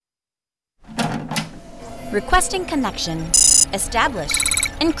Requesting connection. Established.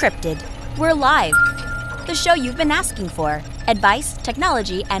 Encrypted. We're live. The show you've been asking for. Advice,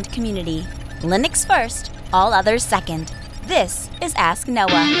 technology, and community. Linux first, all others second. This is Ask Noah.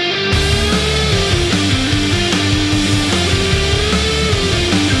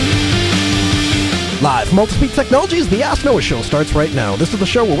 Live from Multispeed Technologies, the Ask Noah Show starts right now. This is the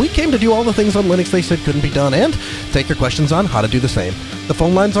show where we came to do all the things on Linux they said couldn't be done and take your questions on how to do the same. The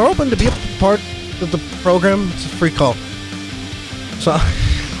phone lines are open to be a part of the program. It's a free call. So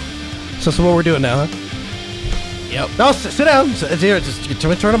that's what we're doing now, huh? Yep. No, sit down. Here, just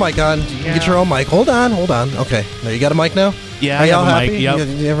turn a mic on. You can get your own mic. Hold on. Okay. Now you got a mic now? Yeah, are I y'all have a happy? mic. Yep.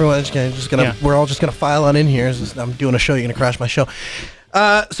 Everyone's just gonna. Yeah. We're all just gonna file on in here. I'm doing a show. You're gonna crash my show.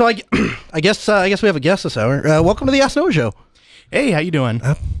 So I guess we have a guest this hour. Welcome to the Ask Noah Show. Hey, how you doing?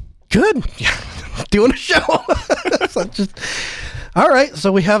 Good. Doing a show. All right.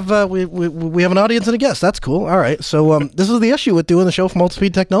 So we have we have an audience and a guest. That's cool. All right. So this is the issue with doing the show from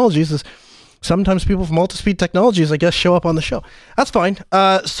Multispeed Technologies is sometimes people from Multispeed Technologies, I guess, show up on the show. That's fine.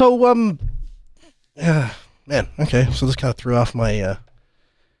 Man. Okay. So this kind of threw off my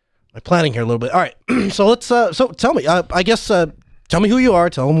my planning here a little bit. All right. So let's. So tell me. I guess. Tell me who you are.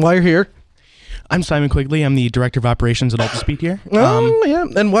 Tell them why you're here. I'm Simon Quigley. I'm the Director of Operations at Altispeed here. Yeah.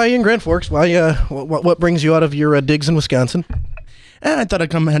 And why are you in Grand Forks? Why? What brings you out of your digs in Wisconsin? I thought I'd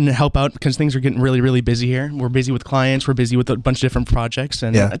come ahead and help out because things are getting really, really busy here. We're busy with clients. We're busy with a bunch of different projects,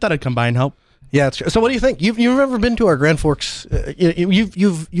 and I thought I'd come by and help. Yeah. It's true. So what do you think? You've ever been to our Grand Forks?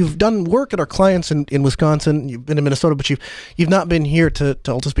 You've done work at our clients in Wisconsin. You've been in Minnesota, but you've not been here to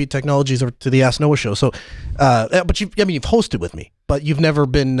Altispeed Technologies or to the Ask Noah Show. So, but you've hosted with me, but you've never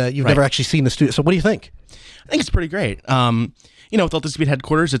been. Never actually seen the studio. So what do you think? I think it's pretty great. With Altispeed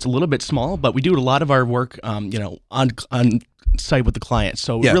headquarters, it's a little bit small, but we do a lot of our work, on site with the clients.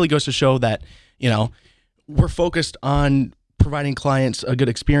 So it really goes to show that, we're focused on providing clients a good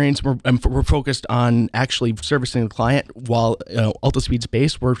experience. We're focused on actually servicing the client while Altispeed's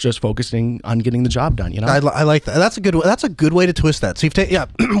base. We're just focusing on getting the job done. I like that. That's a good way to twist that. So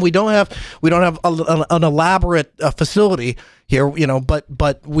we don't have an elaborate facility here,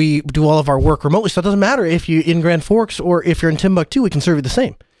 but we do all of our work remotely. So it doesn't matter if you're in Grand Forks or if you're in Timbuktu. We can serve you the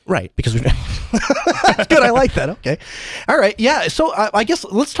same. Right. Because that's good. I like that. Okay. All right. Yeah. So I guess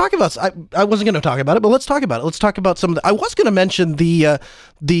let's talk about, I wasn't going to talk about it, but let's talk about it. Let's talk about some of I was going to mention the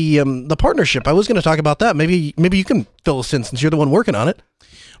partnership. I was going to talk about that. Maybe you can fill us in since you're the one working on it.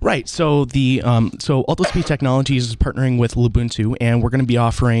 Right. So so Altispeed Technologies is partnering with Lubuntu, and we're going to be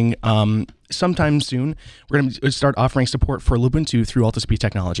offering sometime soon. We're going to start offering support for Lubuntu through Altispeed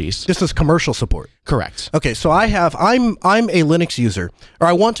Technologies. This is commercial support. Correct. Okay. So I'm a Linux user, or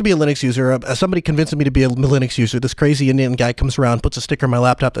I want to be a Linux user. Somebody convinced me to be a Linux user. This crazy Indian guy comes around, puts a sticker on my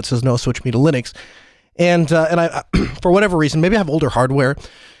laptop that says, "No, switch me to Linux," and I for whatever reason, maybe I have older hardware.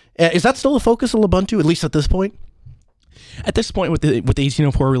 Is that still the focus of Lubuntu, at least at this point? At this point, with the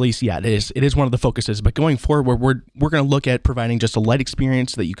 1804 release, yeah, it is one of the focuses. But going forward, we're going to look at providing just a light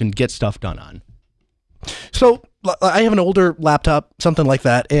experience that you can get stuff done on. So I have an older laptop, something like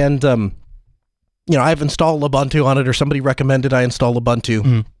that, and I've installed Ubuntu on it, or somebody recommended I install Ubuntu.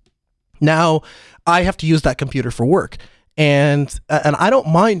 Mm-hmm. Now I have to use that computer for work, and I don't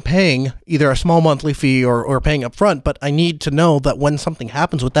mind paying either a small monthly fee or paying up front, but I need to know that when something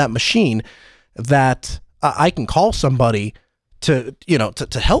happens with that machine, that I can call somebody to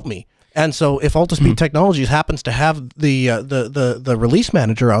help me. And so if Altispeed Technologies happens to have the release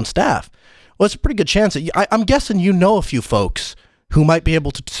manager on staff, well, it's a pretty good chance that I'm guessing a few folks who might be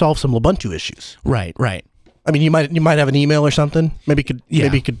able to solve some Lubuntu issues. Right. I mean, you might have an email or something. Maybe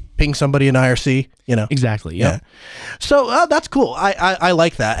you could ping somebody in IRC. Exactly. Yeah. So that's cool. I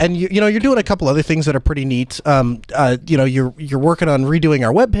like that. And you're doing a couple other things that are pretty neat. You're working on redoing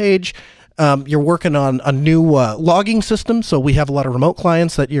our webpage. You're working on a new logging system, so we have a lot of remote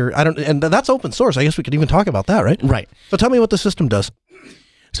clients and that's open source. I guess we could even talk about that, right? Right. So tell me what the system does.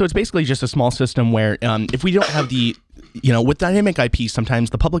 So it's basically just a small system where if we don't have with dynamic IP,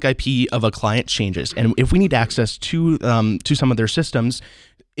 sometimes the public IP of a client changes, and if we need access to some of their systems,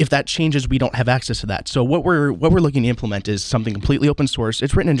 if that changes, we don't have access to that. So what we're looking to implement is something completely open source.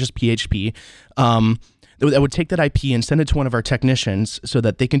 It's written in just PHP. That would take that IP and send it to one of our technicians so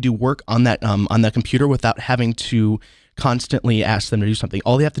that they can do work on that computer without having to constantly ask them to do something.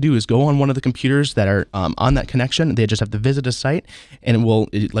 All they have to do is go on one of the computers that are on that connection. They just have to visit a site, and it will,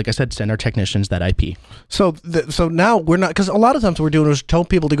 like I said, send our technicians that IP. So now we're not, because a lot of times what we're doing is tell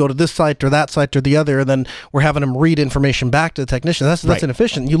people to go to this site or that site or the other, and then we're having them read information back to the technician. That's Right.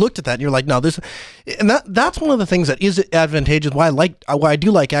 inefficient. You looked at that and you're like, no, this, and that's one of the things that is advantageous. Why I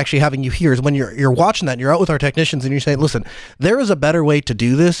do like actually having you here is when you're watching that and you're out with our technicians and you're saying, listen, there is a better way to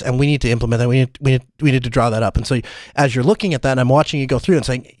do this, and we need to implement that. We need to draw that up. And so as you're looking at that, and I'm watching you go through and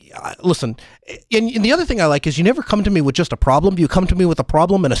saying, listen, and the other thing I like is you never come to me with just a problem. You come to me with a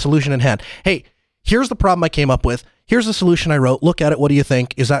problem and a solution in hand. Hey, here's the problem I came up with. Here's the solution I wrote. Look at it. What do you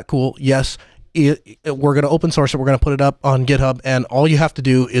think? Is that cool? Yes. We're going to open source it. We're going to put it up on GitHub, and all you have to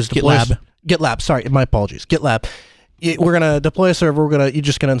do is deploy GitLab. Sorry, my apologies. GitLab. We're going to deploy a server. You're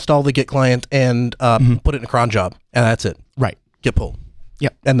just going to install the Git client and put it in a cron job, and that's it. Right. Git pull.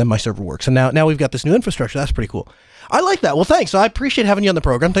 Yep. And then my server works. And now we've got this new infrastructure. That's pretty cool. I like that. Well, thanks. I appreciate having you on the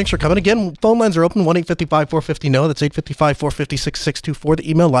program. Thanks for coming. Again, phone lines are open, 1-855-450-NO. That's 855-450-6624. The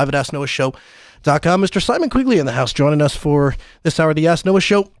email, live at AskNoahShow.com. Mr. Simon Quigley in the house joining us for this hour of the Ask Noah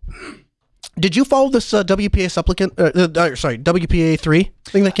Show. Did you follow this WPA WPA 3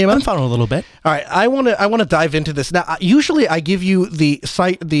 thing that came out? I'm following a little bit. All right, I want to dive into this now. Usually, I give you the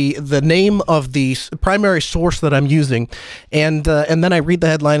site, the name of the primary source that I'm using, and then I read the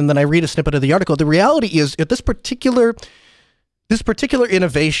headline, and then I read a snippet of the article. The reality is, at this particular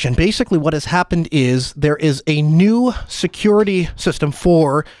innovation, basically what has happened is there is a new security system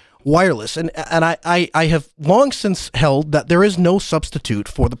for wireless, and I have long since held that there is no substitute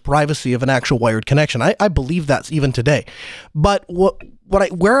for the privacy of an actual wired connection. I believe that's even today. But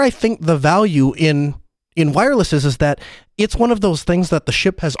where I think the value in wireless is that it's one of those things that the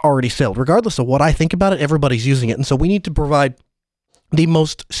ship has already sailed. Regardless of what I think about it, everybody's using it, and so we need to provide the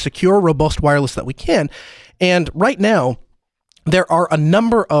most secure, robust wireless that we can. And right now, there are a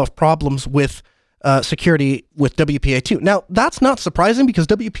number of problems with security with WPA2. Now, that's not surprising because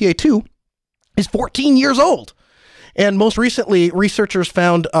WPA2 is 14 years old. And most recently, researchers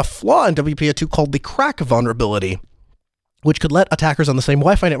found a flaw in WPA2 called the crack vulnerability, which could let attackers on the same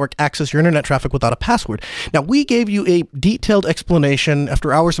Wi-Fi network access your internet traffic without a password. Now, we gave you a detailed explanation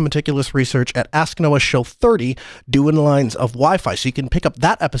after hours of meticulous research at Ask Noah Show 30, doing lines of Wi-Fi. So you can pick up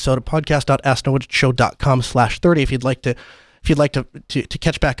that episode at podcast.asknoahshow.com/30 if you'd like to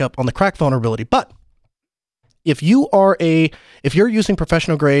catch back up on the crack vulnerability. But if you're using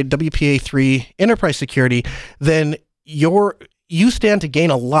professional grade WPA3 enterprise security, then you stand to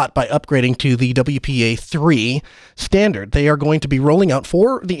gain a lot by upgrading to the WPA3 standard. They are going to be rolling out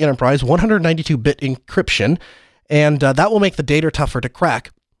for the enterprise 192-bit encryption, and that will make the data tougher to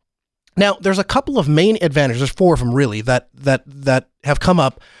crack. Now, there's a couple of main advantages. There's 4 of them really that have come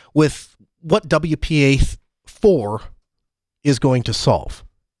up with what WPA4 is going to solve.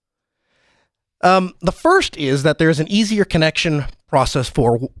 The first is that there's an easier connection process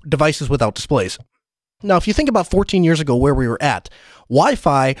for devices without displays. Now, if you think about 14 years ago where we were at,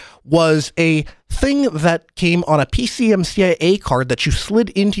 Wi-Fi was a thing that came on a PCMCIA card that you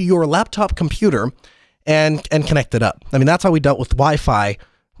slid into your laptop computer and connected up. I mean, that's how we dealt with Wi-Fi,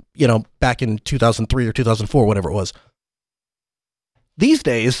 back in 2003 or 2004, whatever it was. These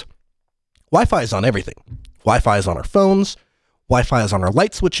days, Wi-Fi is on everything. Wi-Fi is on our phones. Wi-Fi is on our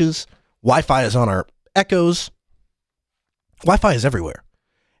light switches. Wi-Fi is on our Echoes. Wi-Fi is everywhere.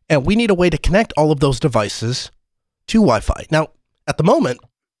 And we need a way to connect all of those devices to Wi-Fi. Now, at the moment,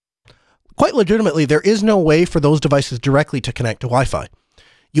 quite legitimately, there is no way for those devices directly to connect to Wi-Fi.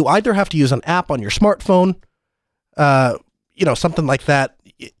 You either have to use an app on your smartphone, something like that.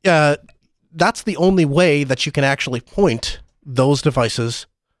 That's the only way that you can actually point those devices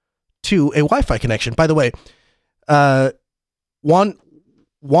to a Wi-Fi connection. By the way,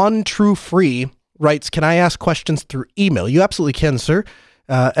 One True Free writes, "Can I ask questions through email?" You absolutely can, sir.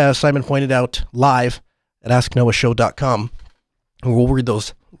 As Simon pointed out live at AskNoahShow.com. We'll read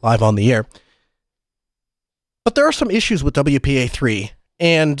those live on the air. But there are some issues with WPA3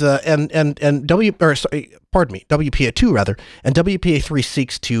 and WPA2 rather, and WPA3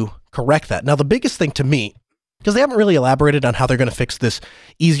 seeks to correct that. Now, the biggest thing to me, because they haven't really elaborated on how they're going to fix this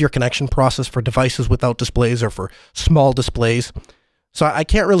easier connection process for devices without displays or for small displays. So I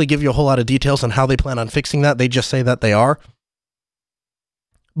can't really give you a whole lot of details on how they plan on fixing that. They just say that they are.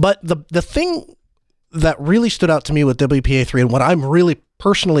 But the thing that really stood out to me with WPA3 and what I'm really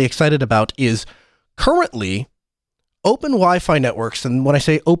personally excited about is currently open Wi-Fi networks. And when I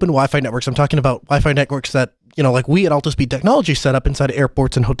say open Wi-Fi networks, I'm talking about Wi-Fi networks that, like we at Altispeed Technology set up inside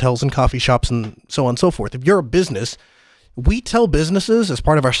airports and hotels and coffee shops and so on and so forth. If you're a business, We tell businesses as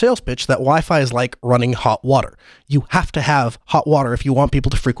part of our sales pitch that Wi-Fi is like running hot water. You have to have hot water if you want people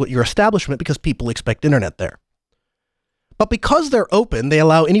to frequent your establishment because people expect internet there. But because they're open, they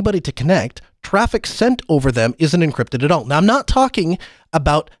allow anybody to connect. Traffic sent over them isn't encrypted at all. Now, I'm not talking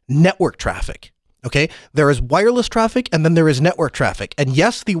about network traffic, okay? There is wireless traffic and then there is network traffic. And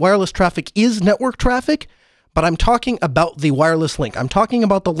yes, the wireless traffic is network traffic, but I'm talking about the wireless link. I'm talking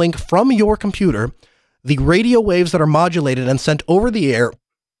about the link from your computer, the radio waves that are modulated and sent over the air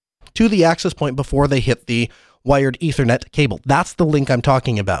to the access point before they hit the wired Ethernet cable. That's the link I'm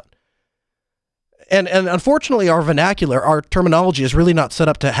talking about. And unfortunately, our vernacular, our terminology is really not set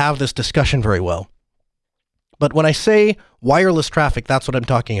up to have this discussion very well. But when I say wireless traffic, that's what I'm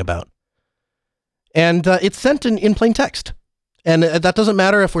talking about. And it's sent in plain text. And that doesn't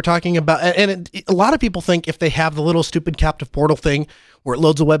matter if we're talking about, a lot of people think if they have the little stupid captive portal thing where it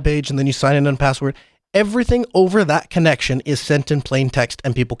loads a web page and then you sign in on password, everything over that connection is sent in plain text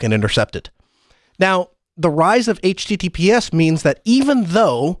and people can intercept it. Now, the rise of HTTPS means that even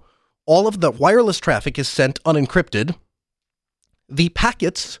though all of the wireless traffic is sent unencrypted, the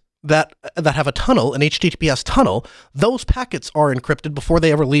packets that have a tunnel, an HTTPS tunnel, those packets are encrypted before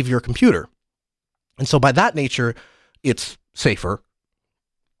they ever leave your computer. And so by that nature, it's safer.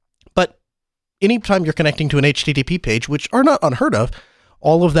 But anytime you're connecting to an HTTP page, which are not unheard of,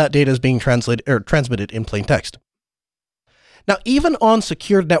 all of that data is being translated or transmitted in plain text. Now, even on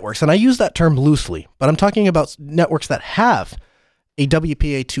secured networks, and I use that term loosely, but I'm talking about networks that have a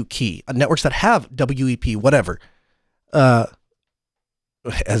WPA2 key, networks that have WEP, whatever, as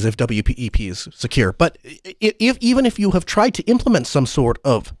if WEP is secure. But even if you have tried to implement some sort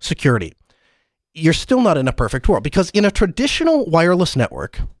of security, you're still not in a perfect world, because in a traditional wireless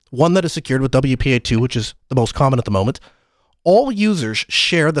network, one that is secured with WPA2, which is the most common at the moment, all users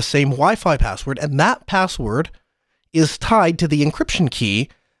share the same Wi-Fi password, and that password is tied to the encryption key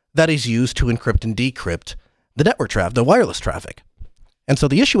that is used to encrypt and decrypt the network traffic, the wireless traffic. And so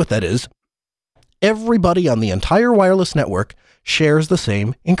the issue with that is everybody on the entire wireless network shares the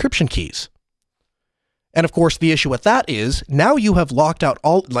same encryption keys. And of course, the issue with that is now you have locked out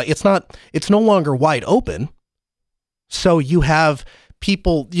all, like it's no longer wide open. So you have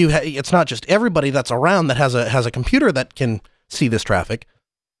people, it's not just everybody that's around that has a computer that can see this traffic,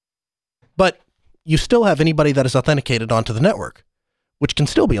 but you still have anybody that is authenticated onto the network, which can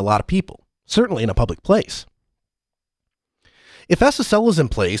still be a lot of people, certainly in a public place. If SSL is in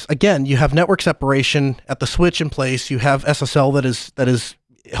place, again, you have network separation at the switch in place. You have SSL that is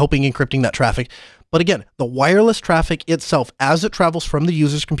helping encrypting that traffic. But again, the wireless traffic itself, as it travels from the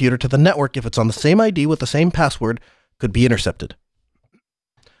user's computer to the network, if it's on the same ID with the same password, could be intercepted.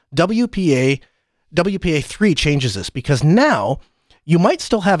 WPA3 changes this because now you might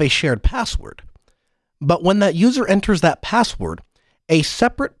still have a shared password, but when that user enters that password, a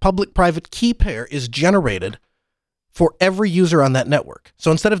separate public-private key pair is generated for every user on that network. So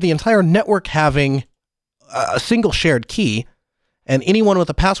instead of the entire network having a single shared key, and anyone with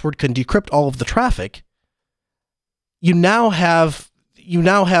a password can decrypt all of the traffic, you now have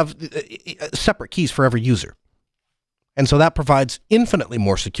separate keys for every user. And so that provides infinitely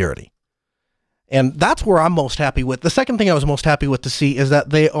more security. And that's where I'm most happy with. The second thing I was most happy with to see is that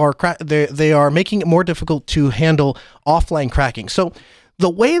they are making it more difficult to handle offline cracking. So the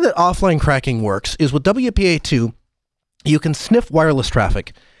way that offline cracking works is with WPA2, you can sniff wireless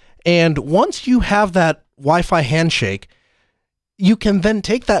traffic. And once you have that Wi-Fi handshake, you can then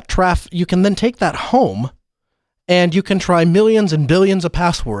take that home and you can try millions and billions of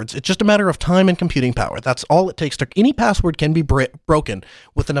passwords. It's just a matter of time and computing power. That's all it takes. Any password can be broken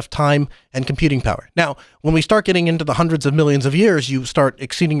with enough time and computing power. Now, when we start getting into the hundreds of millions of years, you start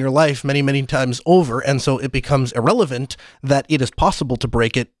exceeding your life many, many times over. And so it becomes irrelevant that it is possible to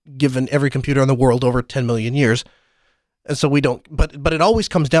break it given every computer in the world over 10 million years. And so we don't, but it always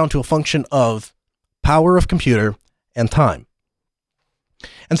comes down to a function of power of computer and time.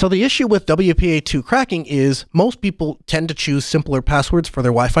 And so the issue with WPA2 cracking is most people tend to choose simpler passwords for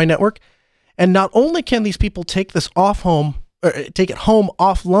their Wi-Fi network. And not only can these people take it home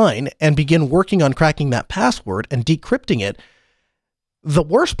offline and begin working on cracking that password and decrypting it, the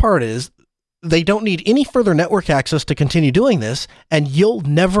worst part is they don't need any further network access to continue doing this, and you'll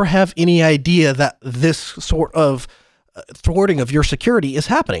never have any idea that this sort of thwarting of your security is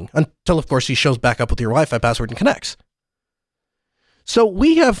happening until, of course, he shows back up with your Wi-Fi password and connects. So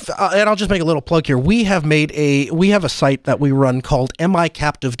we have, and I'll just make a little plug here. We have a site that we run called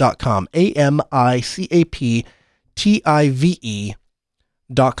micaptive.com,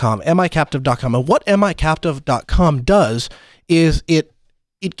 AMICAPTIVE.com, micaptive.com. And what micaptive.com does is it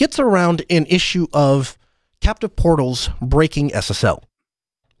gets around an issue of captive portals breaking SSL.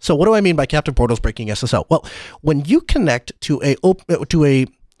 So what do I mean by captive portals breaking SSL? Well, when you connect to a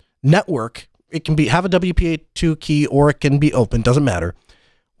network, it can have a WPA2 key or it can be open, doesn't matter.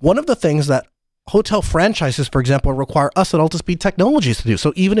 One of the things that hotel franchises, for example, require us at Altispeed Technologies to do.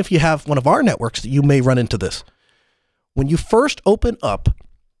 So even if you have one of our networks, you may run into this. When you first open up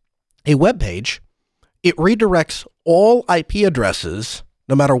a web page, it redirects all IP addresses,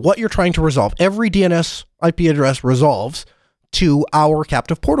 no matter what you're trying to resolve. Every DNS IP address resolves to our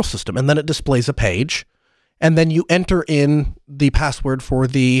captive portal system, and then it displays a page, and then you enter in the password for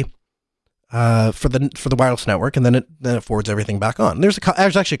the wireless network, and then it forwards everything back on. There's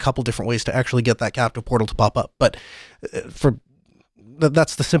actually a couple different ways to actually get that captive portal to pop up, but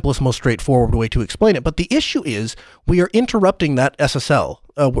that's the simplest, most straightforward way to explain it. But the issue is we are interrupting that SSL,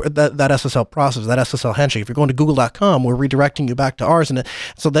 that SSL process, that SSL handshake. If you're going to google.com, we're redirecting you back to ours. And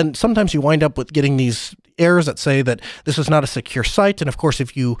so then sometimes you wind up with getting these errors that say that this is not a secure site. And of course,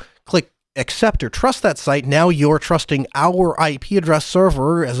 if you click accept or trust that site, now you're trusting our IP address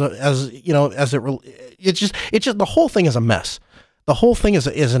server it's just the whole thing is a mess. The whole thing is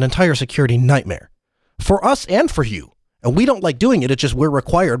an entire security nightmare for us and for you. And we don't like doing it. It's just we're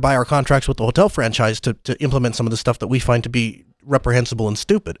required by our contracts with the hotel franchise to implement some of the stuff that we find to be reprehensible and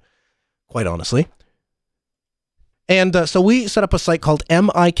stupid, quite honestly. And so we set up a site called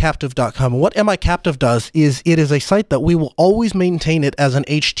micaptive.com. And what micaptive does is it is a site that we will always maintain it as an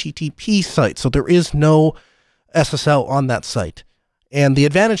HTTP site. So there is no SSL on that site. And the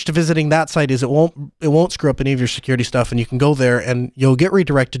advantage to visiting that site is it won't screw up any of your security stuff, and you can go there and you'll get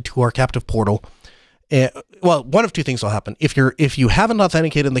redirected to our captive portal. Well, one of two things will happen. If you haven't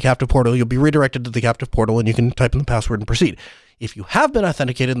authenticated in the captive portal, you'll be redirected to the captive portal and you can type in the password and proceed. If you have been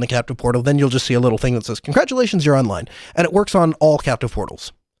authenticated in the captive portal, then you'll just see a little thing that says, congratulations, you're online. And it works on all captive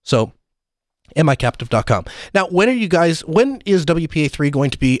portals. So, micaptive.com. Now, when is WPA3 going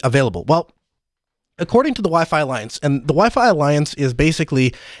to be available? Well, according to the Wi-Fi Alliance, and the Wi-Fi Alliance is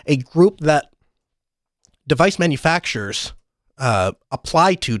basically a group that device manufacturers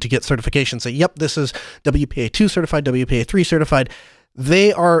apply to get certification. Say, yep, this is WPA2 certified, WPA3 certified.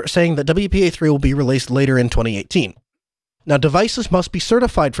 They are saying that WPA3 will be released later in 2018. Now, devices must be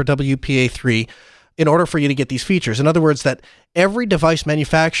certified for WPA3 in order for you to get these features. In other words, that every device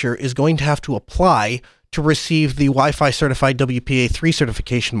manufacturer is going to have to apply to receive the Wi-Fi certified WPA3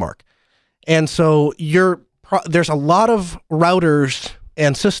 certification mark. And so there's a lot of routers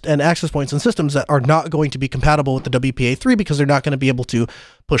and access points and systems that are not going to be compatible with the WPA3 because they're not going to be able to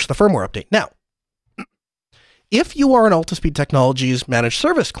push the firmware update. Now, if you are an Altispeed managed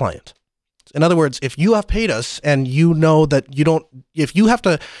service client, in other words, if you have paid us and you know that if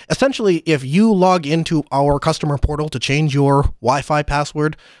you log into our customer portal to change your Wi-Fi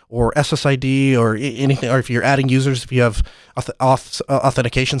password or SSID or anything, or if you're adding users, if you have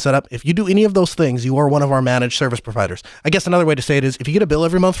authentication set up, if you do any of those things, you are one of our managed service providers. I guess another way to say it is if you get a bill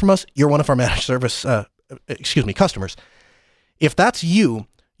every month from us, you're one of our managed service, customers. If that's you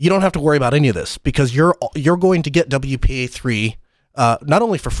don't have to worry about any of this because you're going to get WPA3 not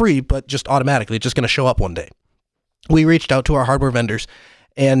only for free, but just automatically. It's just going to show up one day. We reached out to our hardware vendors,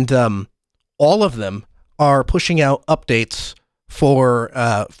 and all of them are pushing out updates for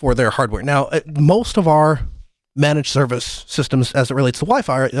their hardware. Now, most of our managed service systems, as it relates to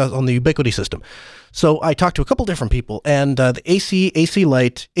Wi-Fi, are on the Ubiquiti system. So I talked to a couple different people, and the AC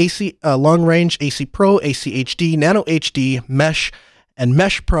Lite, AC Long Range, AC Pro, AC HD, Nano HD, Mesh, and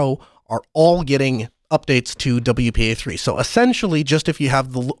Mesh Pro are all getting updates to WPA3. So essentially, just if you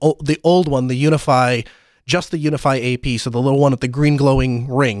have the old one, the Unify AP, so the little one with the green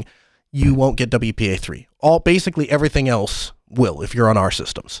glowing ring, you won't get WPA3. Basically everything else will if you're on our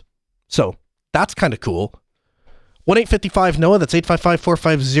systems. So that's kind of cool. 1-855-NOAH, that's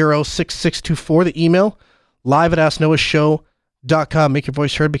 855-450-6624. The email, live@asknoahshow.com. Make your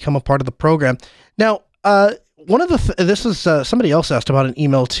voice heard, become a part of the program. Now, somebody else asked about an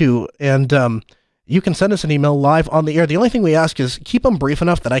email too, and you can send us an email live on the air. The only thing we ask is keep them brief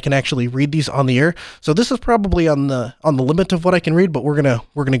enough that I can actually read these on the air. So this is probably on the limit of what I can read, but we're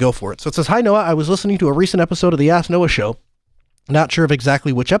gonna go for it. So it says, "Hi Noah, I was listening to a recent episode of the Ask Noah Show. Not sure of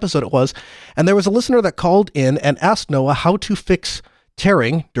exactly which episode it was, and there was a listener that called in and asked Noah how to fix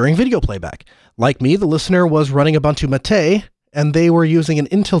tearing during video playback. Like me, the listener was running Ubuntu Mate, and they were using an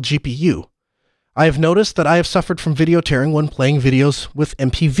Intel GPU. I have noticed that I have suffered from video tearing when playing videos with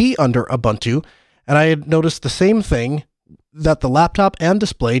MPV under Ubuntu, and I had noticed the same thing, that the laptop and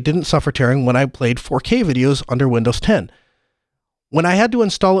display didn't suffer tearing when I played 4K videos under Windows 10. When I had to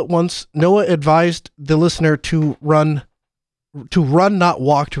install it once, Noah advised the listener to run run, not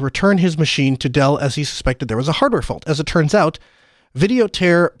walk, to return his machine to Dell as he suspected there was a hardware fault. As it turns out, video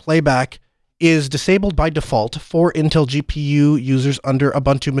tear playback is disabled by default for Intel GPU users under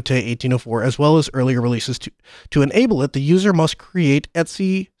Ubuntu Mate 1804, as well as earlier releases. To enable it, the user must create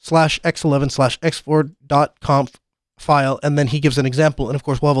etc/x11/x4.conf file, and then he gives an example, and of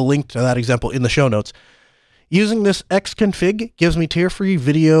course we'll have a link to that example in the show notes. Using this xconfig gives me tear-free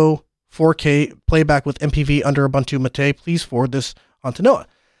video 4K playback with MPV under Ubuntu Mate. Please forward this on to Noah.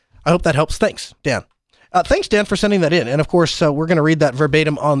 I hope that helps. Thanks, Dan. Thanks, Dan, for sending that in. And of course, we're going to read that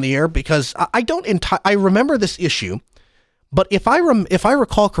verbatim on the air because I remember this issue, but if I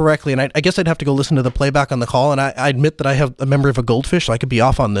recall correctly, and I guess I'd have to go listen to the playback on the call, and I admit that I have a memory of a goldfish, so I could be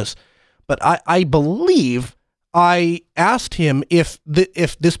off on this, but I believe I asked him if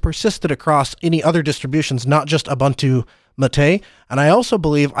this persisted across any other distributions, not just Ubuntu Mate, and I also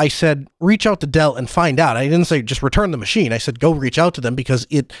believe I said reach out to Dell and find out. I didn't say just return the machine. I said go reach out to them because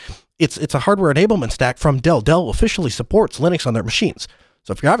it's a hardware enablement stack from Dell. Dell officially supports Linux on their machines.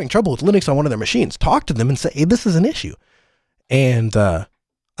 So if you're having trouble with Linux on one of their machines, talk to them and say, hey, this is an issue. And I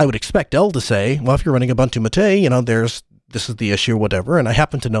would expect Dell to say, well, if you're running Ubuntu Mate, this is the issue or whatever. And I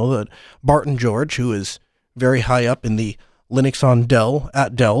happen to know that Barton George, who is very high up in the Linux on Dell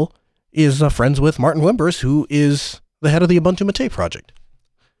at Dell, is friends with Martin Wimbers, who is the head of the Ubuntu Mate project.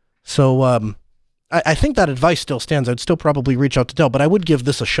 So I think that advice still stands. I'd still probably reach out to Dell, but I would give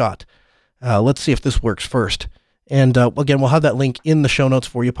this a shot. Let's see if this works first. And again, we'll have that link in the show notes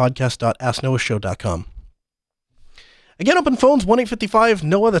for you, podcast.asknoahshow.com. Again, open phones,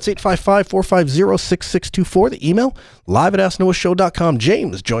 1-855-NOAH, that's 855-450-6624. The email, live@asknoahshow.com.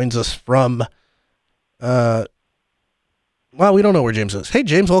 James joins us from, we don't know where James is. Hey,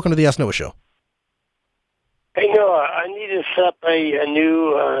 James, welcome to the Ask Noah Show. Hey, Noah, I need to set up a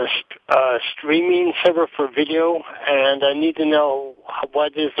new streaming server for video, and I need to know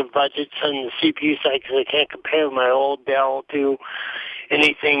what is the budgets on the CPU side because I can't compare my old Dell to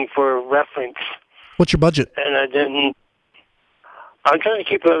anything for reference. What's your budget? And I'm trying to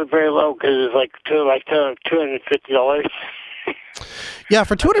keep it very low because it's like $250. Yeah,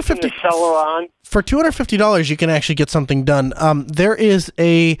 for $250, you can actually get something done. There is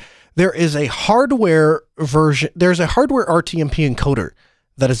a hardware version. There's a hardware RTMP encoder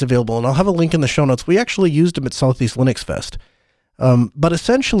that is available, and I'll have a link in the show notes. We actually used them at Southeast Linux Fest. But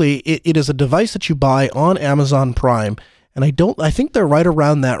essentially, it is a device that you buy on Amazon Prime, and I think they're right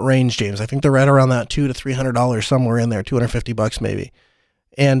around that range, James. I think they're right around that $200 to $300 somewhere in there, $250 maybe.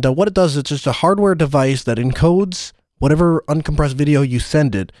 And what it does is just a hardware device that encodes whatever uncompressed video you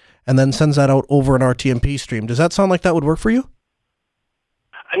send it, and then sends that out over an RTMP stream. Does that sound like that would work for you?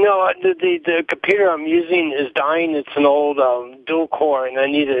 No, the computer I'm using is dying. It's an old dual core, and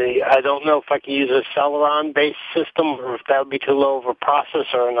I don't know if I can use a Celeron-based system or if that would be too low of a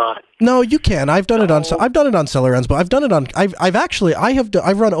processor or not. No, you can. I've done it on Celerons, but I've done it on.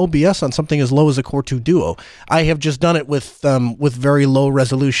 I've run OBS on something as low as a Core 2 Duo. I have just done it with very low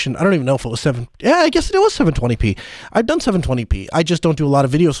resolution. I don't even know if it was 7. Yeah, I guess it was 720p. I've done 720p. I just don't do a lot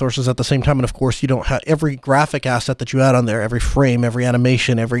of video sources at the same time, and of course, you don't have every graphic asset that you add on there, every frame, every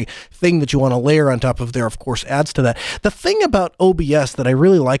animation, everything that you want to layer on top of there, of course, adds to that. The thing about OBS that I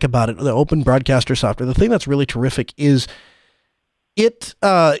really like about it, the Open Broadcaster software, the thing that's really terrific is it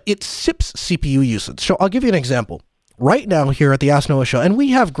sips CPU usage. So I'll give you an example. Right now here at the Ask Noah Show, and we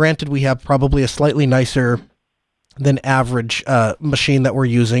have probably a slightly nicer than average machine that we're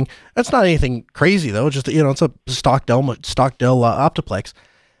using. That's not anything crazy though. Just it's a stock Dell Optiplex.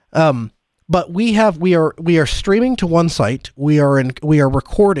 But we are streaming to one site. We are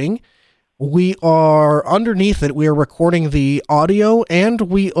recording. We are underneath it. We are recording the audio, and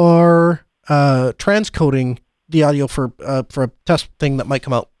we are transcoding the audio for a test thing that might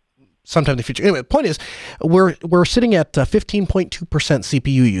come out sometime in the future. Anyway, the point is, we're sitting at 15.2%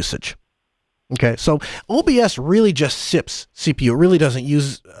 CPU usage. Okay, so OBS really just sips CPU. It really doesn't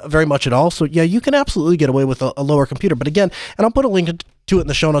use very much at all. So yeah, you can absolutely get away with a lower computer. But again, and I'll put a link to it in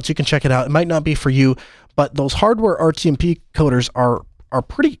the show notes. You can check it out. It might not be for you, but those hardware RTMP coders are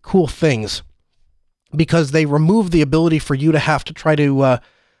pretty cool things because they remove the ability for you to have to try to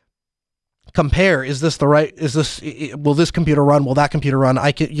compare. Will this computer run? Will that computer run?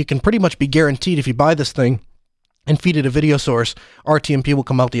 You can pretty much be guaranteed if you buy this thing and feed it a video source, RTMP will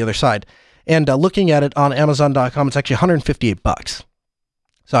come out the other side. And looking at it on Amazon.com, it's actually $158.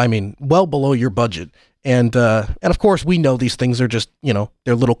 So, I mean, well below your budget. And of course, we know these things are just,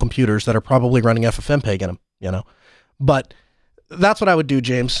 they're little computers that are probably running FFmpeg in them, But that's what I would do,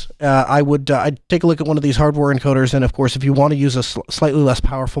 James. I'd take a look at one of these hardware encoders. And of course, if you want to use a slightly less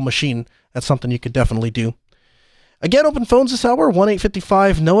powerful machine, that's something you could definitely do. Again, open phones this hour,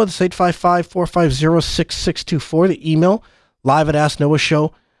 1-855-NOAH, that's 855-450-6624. The email,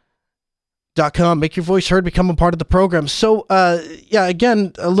 live@asknoahshow.com. Make your voice heard, become a part of the program. So,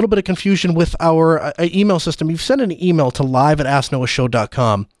 again, a little bit of confusion with our email system. You've sent an email to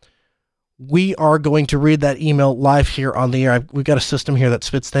live@asknoahshow.com. We are going to read that email live here on the air. We've got a system here that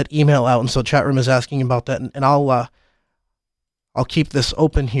spits that email out, and so chat room is asking about that, and I'll keep this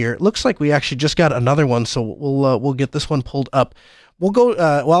open here. It looks like we actually just got another one, so we'll get this one pulled up. We'll go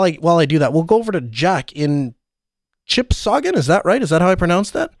while I do that. We'll go over to Jack in Chipsaugen. Is that right? Is that how I pronounce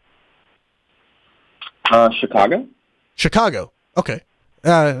that? Chicago. Chicago. Okay.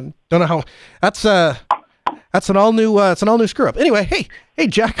 Don't know how. That's an all new screw up. Anyway, hey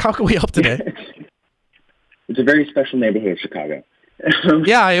Jack, how can we help today? It's a very special neighborhood, Chicago.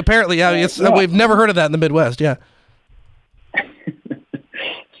 Yeah, apparently. Yeah, we've never heard of that in the Midwest. Yeah.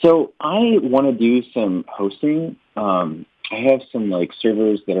 So I want to do some hosting. I have some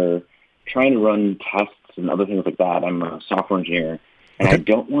servers that are trying to run tests and other things like that. I'm a software engineer, and I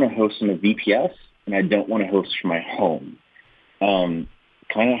don't want to host on a VPS, and I don't want to host from my home. Kind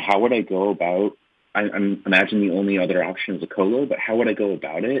of how would I go about? I imagine the only other option is a colo, but how would I go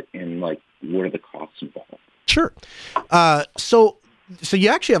about it, and what are the costs involved? Sure. So you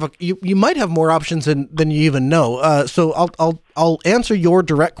actually have you might have more options than you even know. So I'll answer your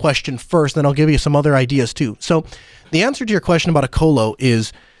direct question first, then I'll give you some other ideas too. So the answer to your question about a colo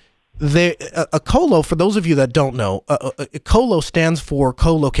is a colo. For those of you that don't know, a colo stands for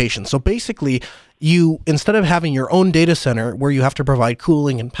co-location. So basically, you, instead of having your own data center where you have to provide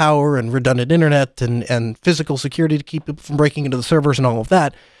cooling and power and redundant internet and physical security to keep people from breaking into the servers and all of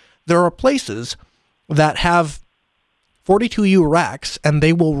that, there are places that have 42U racks, and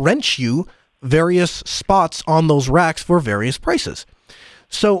they will rent you various spots on those racks for various prices.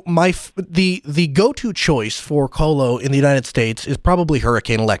 So the go-to choice for colo in the United States is probably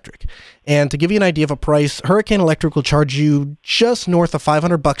Hurricane Electric. And to give you an idea of a price, Hurricane Electric will charge you just north of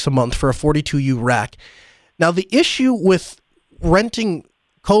 $500 a month for a 42U rack. Now, the issue with renting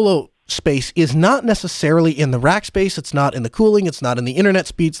colo space is not necessarily in the rack space. It's not in the cooling. It's not in the internet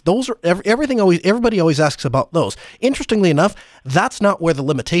speeds. Those are everybody always asks about those. Interestingly enough, that's not where the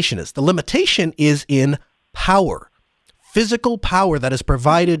limitation is. The limitation is in power, physical power that is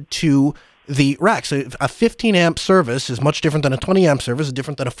provided to the rack. So a 15 amp service is much different than a 20 amp service,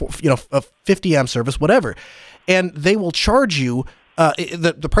 different than a 50 amp service, whatever. And they will charge you,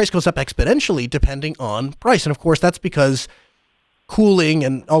 the price goes up exponentially depending on price. And of course, that's because cooling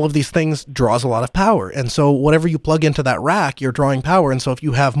and all of these things draws a lot of power. And so whatever you plug into that rack, you're drawing power. And so if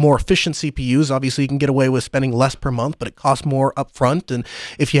you have more efficient CPUs, obviously you can get away with spending less per month, but it costs more upfront. And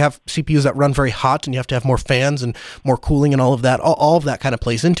if you have CPUs that run very hot and you have to have more fans and more cooling and all of that kind of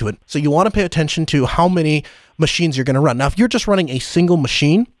plays into it. So you want to pay attention to how many machines you're going to run. Now, if you're just running a single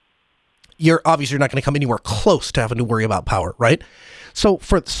machine, you're not going to come anywhere close to having to worry about power, right? So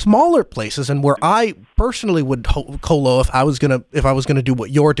for smaller places, and where I personally would colo if I was gonna do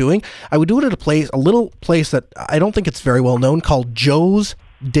what you're doing, I would do it at a little place that I don't think it's very well known, called Joe's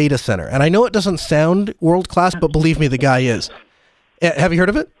Data Center. And I know it doesn't sound world class, but believe me, the guy is. Have you heard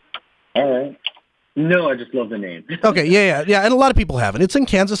of it? All right. No, I just love the name. Okay, yeah, and a lot of people haven't. It's in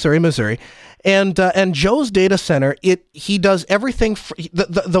Kansas City, Missouri, and Joe's Data Center. He does everything.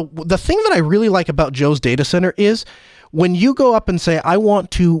 The thing that I really like about Joe's Data Center is when you go up and say, I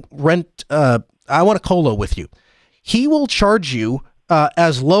want to colo with you, he will charge you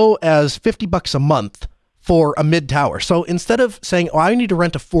as low as $50 a month for a mid tower. So instead of saying, I need to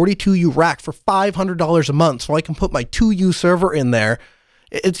rent a 42U rack for $500 a month so I can put my 2U server in there,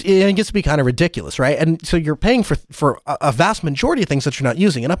 it gets to be kind of ridiculous, right? And so you're paying for a vast majority of things that you're not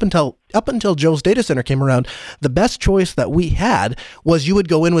using. And up until Joe's Data Center came around, the best choice that we had was you would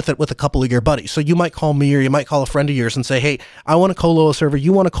go in with it with a couple of your buddies. So you might call me, or you might call a friend of yours and say, hey, I want to colo a server.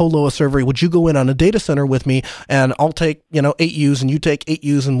 You want to colo a server. Would you go in on a data center with me? And I'll take 8Us and you take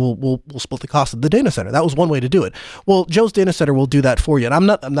 8Us, and we'll split the cost of the data center. That was one way to do it. Well, Joe's Data Center will do that for you. And I'm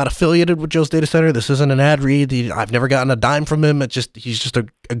not affiliated with Joe's Data Center. This isn't an ad read. I've never gotten a dime from him. He's just a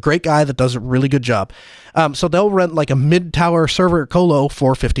great guy that does a really good job. So they'll rent like a mid-tower server colo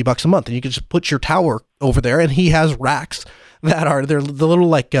for $50 a month, and you can just put your tower over there, and he has racks that are the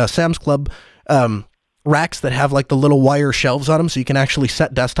little Sam's Club racks that have like the little wire shelves on them, so you can actually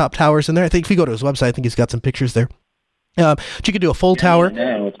set desktop towers in there. I think if you go to his website, I think he's got some pictures there. But you could do a full tower.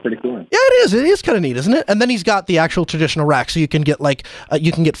 Yeah, it's pretty cool. Yeah, it is. It is kind of neat, isn't it? And then he's got the actual traditional rack, so you can get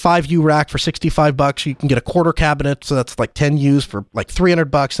 5U rack for $65. You can get a quarter cabinet, so that's like 10Us for like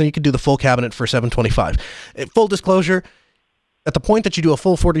 $300. Then you can do the full cabinet for $725. Full disclosure, at the point that you do a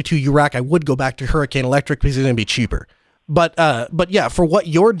full 42U rack, I would go back to Hurricane Electric because it's going to be cheaper. But yeah, for what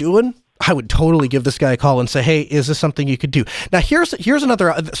you're doing, I would totally give this guy a call and say, hey, is this something you could do? Now, here's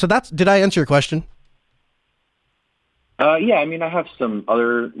another. So did I answer your question? Yeah, I mean, I have some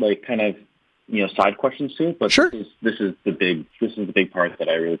other like kind of side questions too, but sure. This is the big part that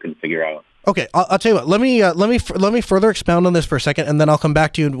I really couldn't figure out. Okay, I'll tell you what. Let me further expound on this for a second, and then I'll come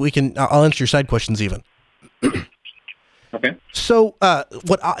back to you and I'll answer your side questions even. Okay. So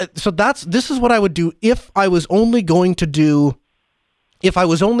this is what I would do if I was only going to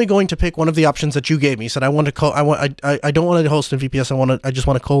pick one of the options that you gave me. Said I don't want to host in VPS. I just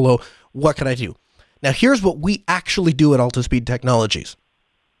want to colo. What can I do? Now here's what we actually do at Altispeed Technologies.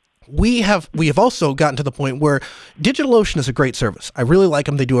 We have also gotten to the point where DigitalOcean is a great service. I really like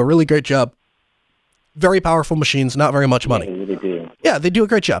them. They do a really great job. Very powerful machines, not very much money. Yeah, they really do. Yeah, they do a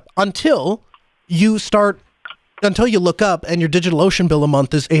great job until you look up and your DigitalOcean bill a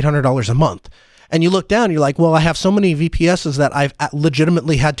month is $800 a month. And you look down, and you're like, well, I have so many VPSs that I've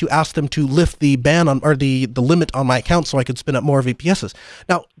legitimately had to ask them to lift the ban on, or the limit on my account so I could spin up more VPSs.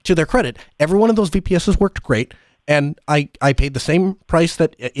 Now, to their credit, every one of those VPSs worked great, and I paid the same price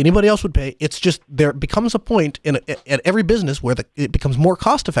that anybody else would pay. It's just there becomes a point at every business where it becomes more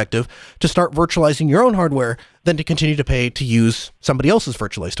cost effective to start virtualizing your own hardware than to continue to pay to use somebody else's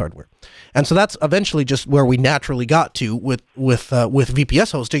virtualized hardware. And so that's eventually just where we naturally got to with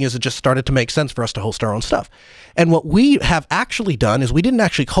VPS hosting, is it just started to make sense for us to host our own stuff. And what we have actually done is we didn't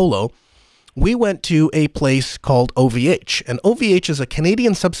actually colo. We went to a place called OVH, and OVH is a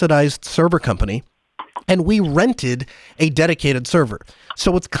Canadian subsidized server company, and we rented a dedicated server.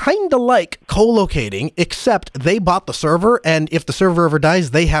 So it's kind of like co-locating, except they bought the server, and if the server ever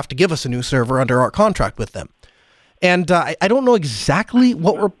dies, they have to give us a new server under our contract with them. And I don't know exactly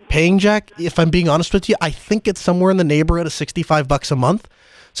what we're paying, Jack, if I'm being honest with you. I think it's somewhere in the neighborhood of $65 a month.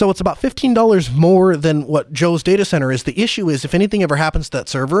 So it's about $15 more than what Joe's data center is. The issue is if anything ever happens to that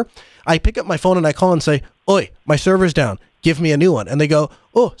server, I pick up my phone and I call and say, "Oi, my server's down. Give me a new one." And they go,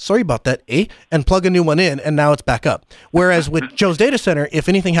 "Oh, sorry about that, eh?" And plug a new one in, and now it's back up. Whereas with Joe's data center, if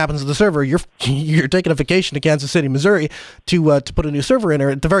anything happens to the server, you're taking a vacation to Kansas City, Missouri to put a new server in,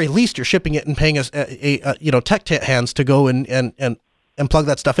 or at the very least, you're shipping it and paying us tech hands to go and plug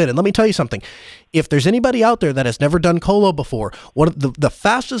that stuff in. And let me tell you something. If there's anybody out there that has never done colo before, the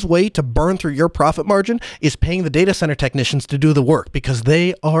fastest way to burn through your profit margin is paying the data center technicians to do the work, because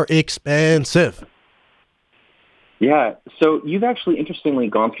they are expensive. Yeah, so you've actually interestingly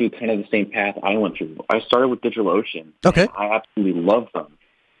gone through kind of the same path I went through. I started with DigitalOcean. Okay. I absolutely love them.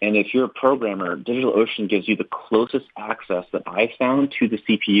 And if you're a programmer, DigitalOcean gives you the closest access that I found to the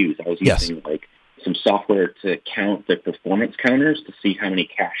CPUs. I was using some software to count the performance counters to see how many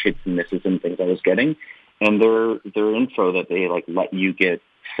cache hits and misses and things I was getting. And their info that they let you get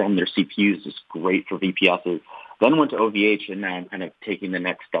from their CPUs is great for VPSs. Then went to OVH, and now I'm kind of taking the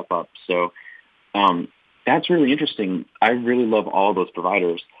next step up. So that's really interesting. I really love all those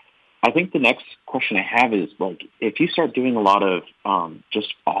providers. I think the next question I have is, if you start doing a lot of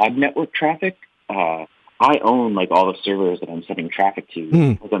just odd network traffic, I own all the servers that I'm sending traffic to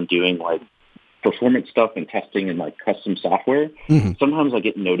because I'm doing performance stuff and testing and custom software. Mm-hmm. Sometimes I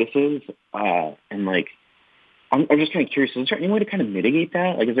get notices and I'm just kind of curious, is there any way to kind of mitigate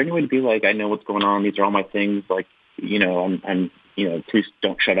that? Is there any way to be I know what's going on, these are all my things, I'm please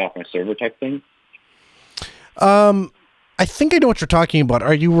don't shut off my server type thing? I think I know what you're talking about.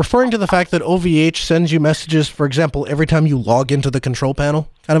 Are you referring to the fact that OVH sends you messages, for example, every time you log into the control panel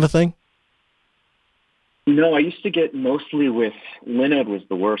kind of a thing? No, I used to get mostly with Linode was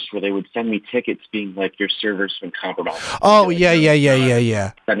the worst, where they would send me tickets being your server's been compromised. Oh, yeah.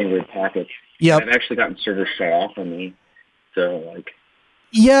 Sending weird package. Yeah. I've actually gotten servers shut off on me. So,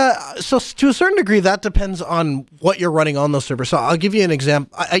 Yeah, so to a certain degree, that depends on what you're running on those servers. So I'll give you an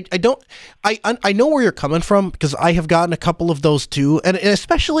example. I know where you're coming from, because I have gotten a couple of those too, and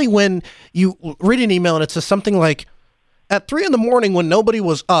especially when you read an email and it says something like, at 3 a.m. when nobody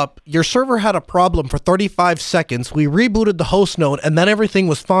was up, your server had a problem for 35 seconds. We rebooted the host node, and then everything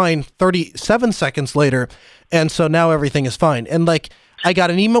was fine 37 seconds later, and so now everything is fine. And I got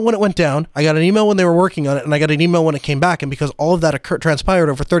an email when it went down, I got an email when they were working on it, and I got an email when it came back, and because all of that transpired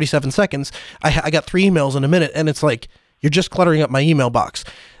over 37 seconds, I got 3 emails in a minute, and it's you're just cluttering up my email box.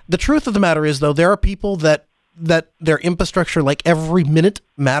 The truth of the matter is, though, there are people that their infrastructure, every minute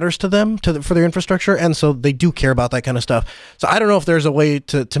matters to them for their infrastructure, and so they do care about that kind of stuff. So I don't know if there's a way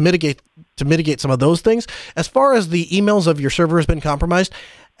to mitigate some of those things. As far as the emails of your server has been compromised,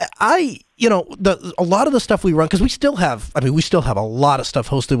 a lot of the stuff we run, because we still have a lot of stuff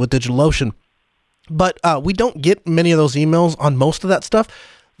hosted with DigitalOcean. But we don't get many of those emails on most of that stuff.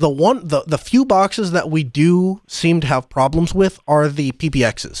 The few boxes that we do seem to have problems with are the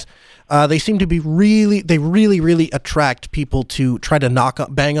PBXs. They seem to be really attract people to try to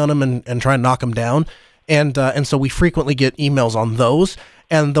bang on them and try and knock them down. And so we frequently get emails on those.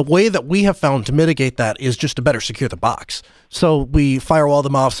 And the way that we have found to mitigate that is just to better secure the box. So we firewall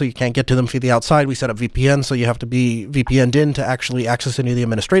them off so you can't get to them through the outside. We set up VPN so you have to be VPN'd in to actually access any of the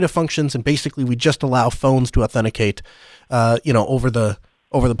administrative functions. And basically we just allow phones to authenticate, over the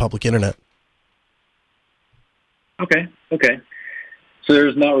public internet. Okay. So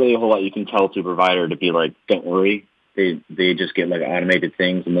there's not really a whole lot you can tell to a provider to be like, don't worry. They just get like automated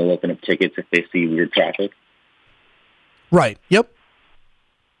things and they'll open up tickets if they see weird traffic. Right. Yep.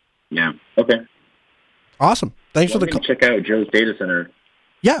 Yeah. Okay. Awesome. Thanks for the call. Check out Joe's Data Center.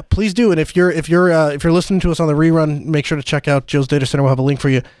 Yeah, please do. And if you're listening to us on the rerun, make sure to check out Joe's Data Center. We'll have a link for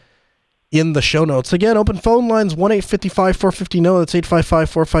you in the show notes. Again, open phone lines 1-855-450-NOAH. That's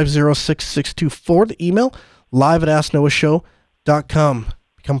 855-450-6624. The email live@asknoahshow.com.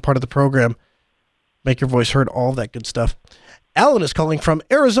 Become part of the program. Make your voice heard. All of that good stuff. Alan is calling from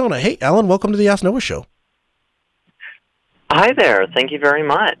Arizona. Hey, Alan, welcome to the Ask Noah Show. Hi there. Thank you very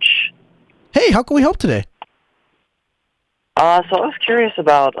much. Hey, how can we help today? So I was curious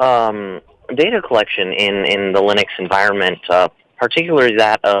about data collection in the Linux environment, particularly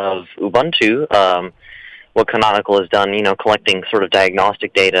that of Ubuntu. What Canonical has done, collecting sort of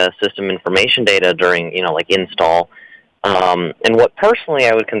diagnostic data, system information data during, like install, and what personally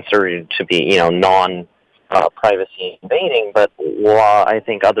I would consider to be, non-privacy invading, but I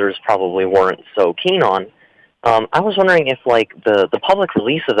think others probably weren't so keen on. I was wondering if, the public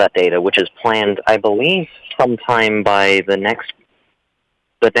release of that data, which is planned, I believe, sometime by the next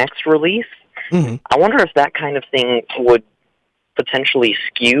release, I wonder if that kind of thing would potentially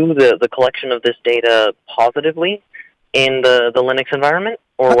skew the collection of this data positively in the Linux environment,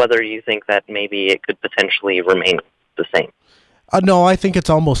 or whether you think that maybe it could potentially remain the same. No, I think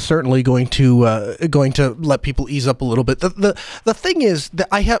it's almost certainly going to let people ease up a little bit. The thing is that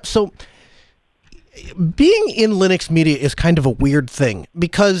being in Linux media is kind of a weird thing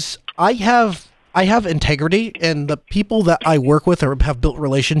because I have integrity, and the people that I work with or have built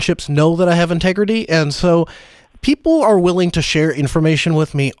relationships know that I have integrity, and so people are willing to share information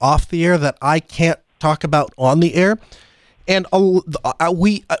with me off the air that I can't talk about on the air. And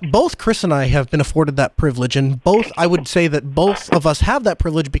both Chris and I have been afforded that privilege, and I would say that both of us have that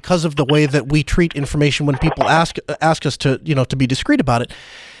privilege because of the way that we treat information when people ask us to be discreet about it.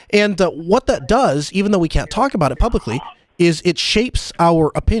 And what that does, even though we can't talk about it publicly, is it shapes our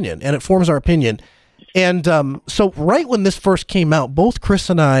opinion and it forms our opinion. And so right when this first came out, both Chris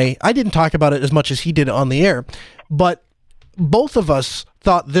and I didn't talk about it as much as he did on the air, but both of us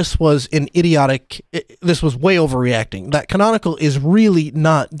thought this was this was way overreacting. That Canonical is really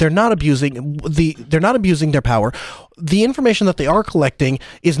they're not abusing their power. The information that they are collecting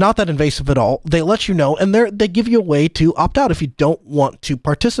is not that invasive at all. They let you know, and they give you a way to opt out if you don't want to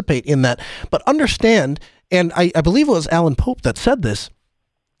participate in that. But understand, and I believe it was Alan Pope that said this,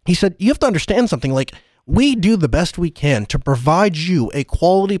 he said, you have to understand something, like, we do the best we can to provide you a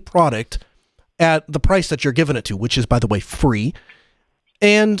quality product at the price that you're giving it to, which is, by the way, free.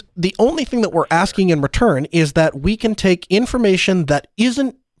 And the only thing that we're asking in return is that we can take information that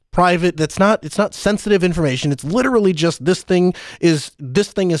isn't private, it's not sensitive information. It's literally just this thing is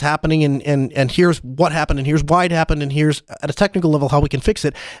happening, and here's what happened, and here's why it happened, and here's at a technical level how we can fix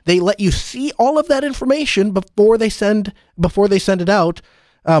it. They let you see all of that information before they send it out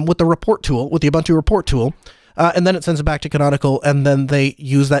with the report tool, with the Ubuntu report tool. And then it sends it back to Canonical, and then they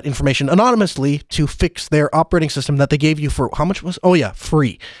use that information anonymously to fix their operating system that they gave you for how much was? Oh yeah,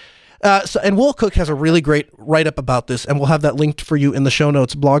 free. And Will Cook has a really great write-up about this, and we'll have that linked for you in the show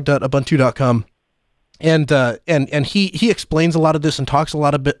notes, blog.ubuntu.com. And he explains a lot of this and talks a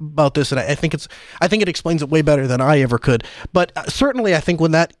lot about this, and I think it explains it way better than I ever could. But certainly, I think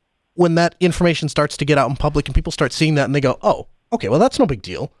when that information starts to get out in public and people start seeing that and they go, oh, okay, well that's no big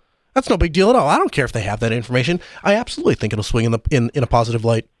deal. That's no big deal at all. I don't care if they have that information. I absolutely think it'll swing in a positive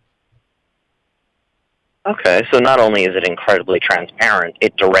light. Okay, so not only is it incredibly transparent,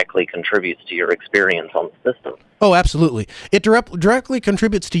 it directly contributes to your experience on the system. Oh, absolutely. It directly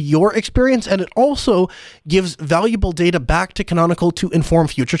contributes to your experience, and it also gives valuable data back to Canonical to inform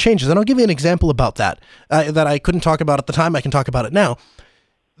future changes. And I'll give you an example about that that I couldn't talk about at the time. I can talk about it now.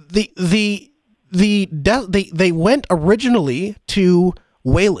 They went originally to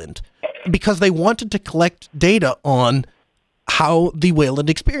Wayland because they wanted to collect data on how the Wayland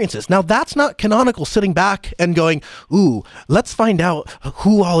experience is. Now, that's not Canonical sitting back and going, ooh, let's find out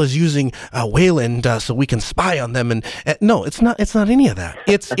who all is using Wayland so we can spy on them. And no, it's not any of that.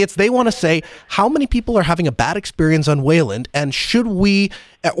 It's they want to say how many people are having a bad experience on Wayland, and should we,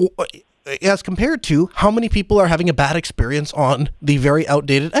 as compared to how many people are having a bad experience on the very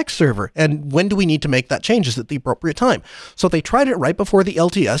outdated X server, and when do we need to make that change? Is it the appropriate time? So they tried it right before the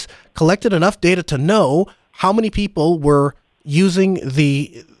LTS, collected enough data to know how many people were using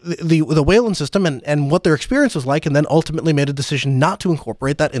the Wayland system and what their experience was like, and then ultimately made a decision not to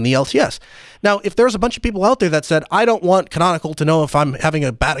incorporate that in the LTS. Now, if there's a bunch of people out there that said, I don't want Canonical to know if I'm having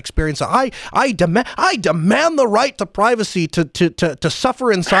a bad experience, I demand the right to privacy to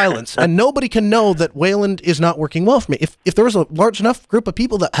suffer in silence, and nobody can know that Wayland is not working well for me. If there was a large enough group of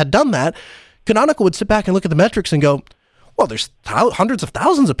people that had done that, Canonical would sit back and look at the metrics and go, well, there's hundreds of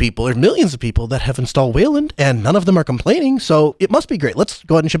thousands of people or millions of people that have installed Wayland, and none of them are complaining, so it must be great. Let's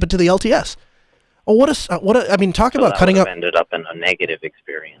go ahead and ship it to the LTS. Oh, talk about cutting up. Ended up in a negative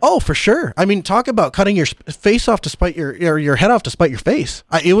experience. Oh, for sure. I mean, talk about cutting your face off to spite your head off to spite your face.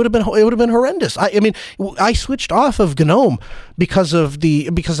 It would have been horrendous. I switched off of GNOME because of the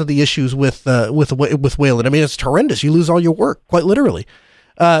issues with Wayland. I mean, it's horrendous. You lose all your work, quite literally.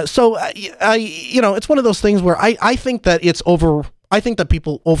 So it's one of those things where I think that I think that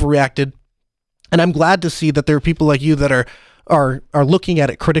people overreacted, and I'm glad to see that there are people like you that are looking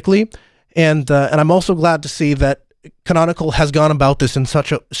at it critically, and I'm also glad to see that Canonical has gone about this in such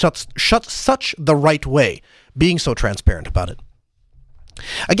the right way, being so transparent about it.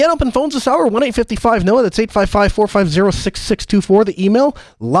 Again, open phones this hour, 1-855-NOAH, that's 855-450-6624, the email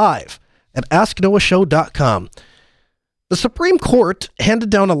live@asknoahshow.com. The Supreme Court handed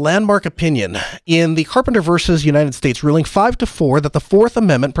down a landmark opinion in the Carpenter versus United States ruling 5-4 that the Fourth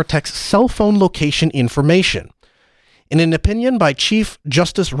Amendment protects cell phone location information. In an opinion by Chief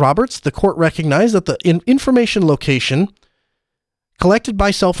Justice Roberts, the court recognized that the information location collected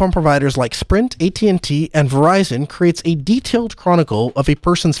by cell phone providers like Sprint, AT&T, and Verizon creates a detailed chronicle of a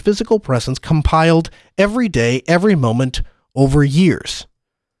person's physical presence compiled every day, every moment, over years.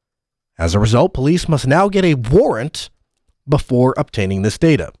 As a result, police must now get a warrant before obtaining this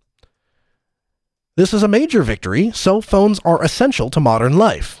data. This is a major victory. Cell phones are essential to modern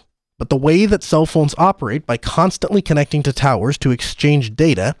life, but the way that cell phones operate by constantly connecting to towers to exchange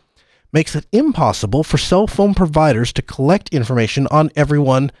data makes it impossible for cell phone providers to collect information on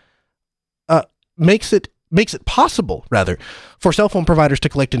everyone. Makes it possible, rather, for cell phone providers to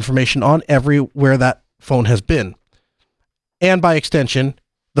collect information on everywhere that phone has been, and by extension,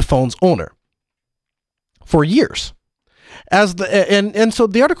 the phone's owner, for years. So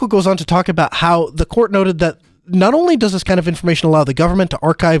the article goes on to talk about how the court noted that not only does this kind of information allow the government to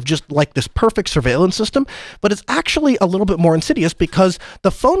archive just like this perfect surveillance system, but it's actually a little bit more insidious because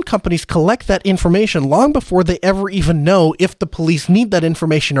the phone companies collect that information long before they ever even know if the police need that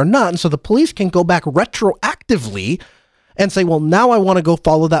information or not. And so the police can go back retroactively and say, well, now I want to go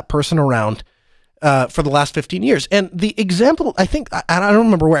follow that person around for the last 15 years. And the example, I don't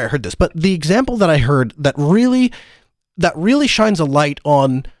remember where I heard this, but the example that I heard that really shines a light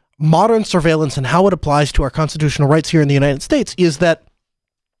on modern surveillance and how it applies to our constitutional rights here in the United States is that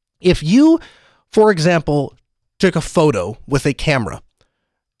if you, for example, took a photo with a camera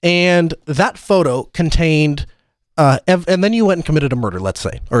and that photo contained, and then you went and committed a murder, let's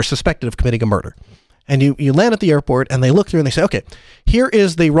say, or suspected of committing a murder, and you land at the airport and they look through and they say, okay, here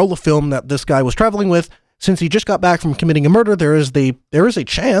is the roll of film that this guy was traveling with. Since he just got back from committing a murder, there is a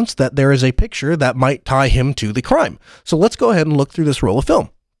chance that there is a picture that might tie him to the crime. So let's go ahead and look through this roll of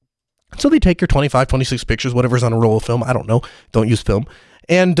film. So they take your 25, 26 pictures, whatever's on a roll of film. I don't know. Don't use film.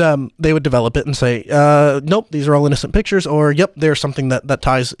 And they would develop it and say, nope, these are all innocent pictures, or yep, there's something that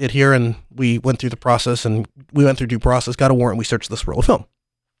ties it here, and we went through the process, and we went through due process, got a warrant, we searched this roll of film.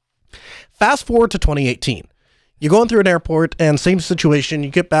 Fast forward to 2018. You're going through an airport, and same situation, you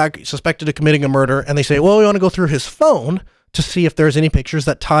get back, suspected of committing a murder, and they say, well, we want to go through his phone to see if there's any pictures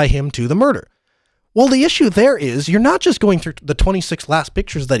that tie him to the murder. Well, the issue there is you're not just going through the 26 last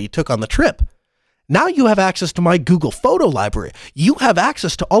pictures that he took on the trip. Now you have access to my Google photo library. You have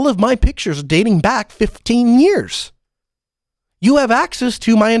access to all of my pictures dating back 15 years. You have access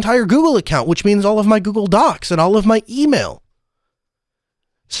to my entire Google account, which means all of my Google Docs and all of my email.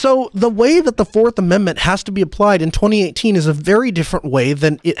 So the way that the Fourth Amendment has to be applied in 2018 is a very different way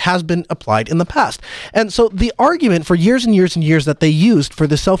than it has been applied in the past. And so the argument for years and years and years that they used for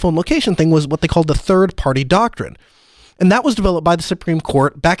the cell phone location thing was what they called the third-party doctrine. And that was developed by the Supreme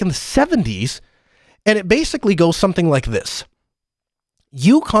Court back in the 70s, and it basically goes something like this.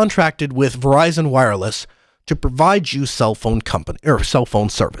 You contracted with Verizon Wireless to provide you cell phone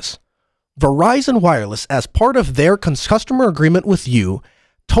service. Verizon Wireless, as part of their customer agreement with you,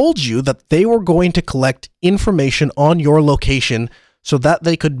 told you that they were going to collect information on your location so that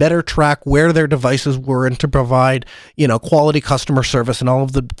they could better track where their devices were and to provide, quality customer service and all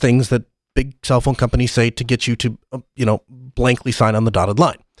of the things that big cell phone companies say to get you to, blankly sign on the dotted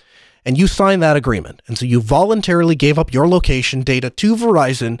line. And you signed that agreement. And so you voluntarily gave up your location data to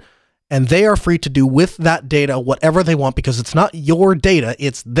Verizon, and they are free to do with that data whatever they want because it's not your data,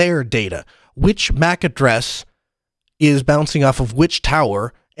 it's their data. Which MAC address is bouncing off of which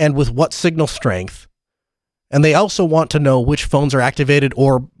tower and with what signal strength. And they also want to know which phones are activated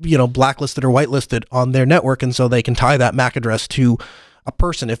or, blacklisted or whitelisted on their network, and so they can tie that MAC address to a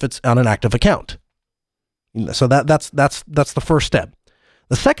person if it's on an active account. So that's the first step.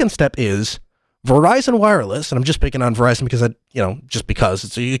 The second step is Verizon Wireless, and I'm just picking on Verizon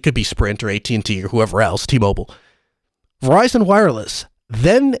because it could be Sprint or AT&T or whoever else, T-Mobile. Verizon Wireless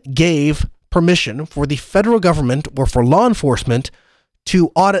then gave permission for the federal government or for law enforcement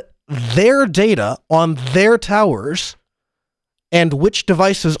to audit their data on their towers and which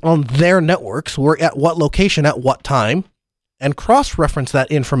devices on their networks were at what location at what time, and cross-reference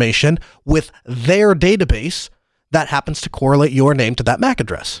that information with their database that happens to correlate your name to that MAC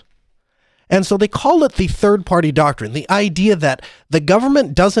address. And so they call it the third-party doctrine, the idea that the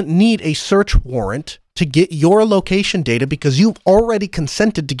government doesn't need a search warrant to get your location data because you've already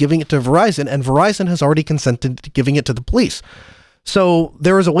consented to giving it to Verizon, and Verizon has already consented to giving it to the police. So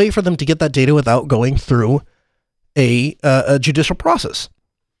there is a way for them to get that data without going through a judicial process.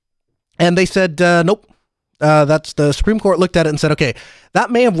 And they said, nope. That's the Supreme Court looked at it and said, okay, that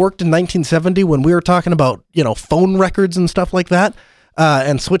may have worked in 1970 when we were talking about, phone records and stuff like that,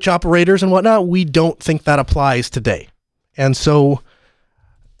 and switch operators and whatnot. We don't think that applies today. And so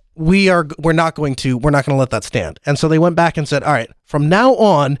we're not going to let that stand. And so they went back and said, all right, from now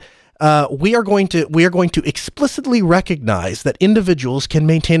on, we are going to explicitly recognize that individuals can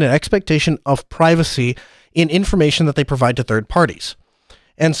maintain an expectation of privacy in information that they provide to third parties.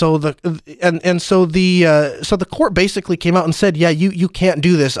 And so the court basically came out and said, yeah, you can't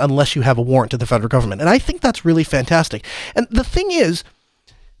do this unless you have a warrant to the federal government. And I think that's really fantastic. And the thing is,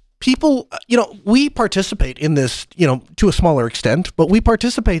 people, we participate in this, to a smaller extent, but we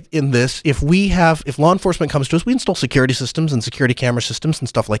participate in this if law enforcement comes to us, we install security systems and security camera systems and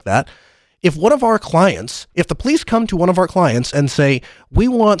stuff like that. If the police come to one of our clients and say, we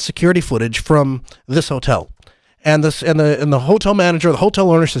want security footage from this hotel, and the hotel manager, the hotel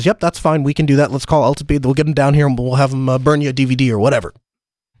owner says, yep, that's fine, we can do that. Let's call Altispeed. We'll get them down here and we'll have them burn you a DVD or whatever.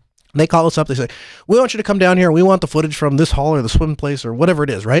 And they call us up. They say, we want you to come down here. We want the footage from this hall or the swim place or whatever it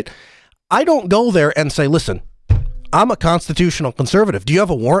is, right? I don't go there and say, listen, I'm a constitutional conservative. Do you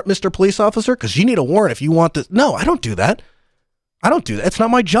have a warrant, Mr. Police Officer? Because you need a warrant if you want this. No, I don't do that. It's not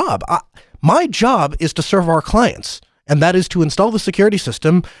my job. My job is to serve our clients. And that is to install the security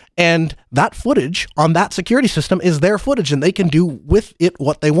system, and that footage on that security system is their footage, and they can do with it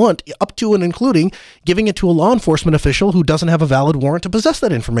what they want, up to and including giving it to a law enforcement official who doesn't have a valid warrant to possess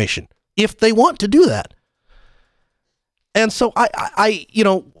that information, if they want to do that. And so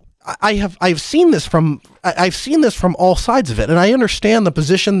I've seen this from all sides of it, and I understand the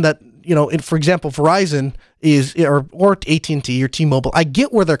position that, for example, Verizon is or AT&T or T-Mobile. I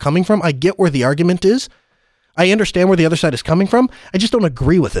get where they're coming from. I get where the argument is. I understand where the other side is coming from. I just don't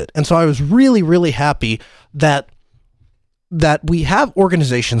agree with it. And so I was really, really happy that we have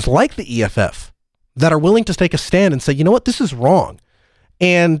organizations like the EFF that are willing to take a stand and say, you know what, this is wrong.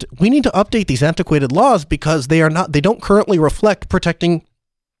 And we need to update these antiquated laws because they don't currently reflect protecting,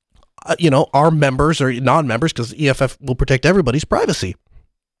 our members or non-members, because EFF will protect everybody's privacy.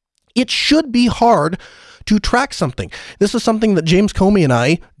 It should be hard to track something. This is something that James Comey and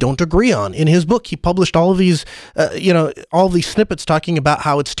I don't agree on. In his book, he published all of these, all these snippets talking about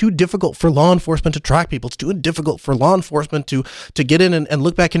how it's too difficult for law enforcement to track people. It's too difficult for law enforcement to get in and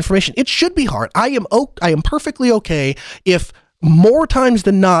look back information. It should be hard. I am perfectly okay if more times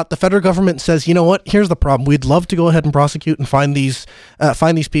than not, the federal government says, you know what, here's the problem. We'd love to go ahead and prosecute and find these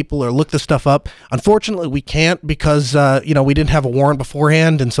people or look this stuff up. Unfortunately, we can't because, we didn't have a warrant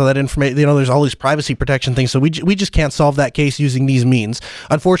beforehand. And so that information, there's all these privacy protection things. So we just can't solve that case using these means.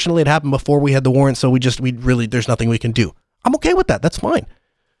 Unfortunately, it happened before we had the warrant. So there's nothing we can do. I'm okay with that. That's fine.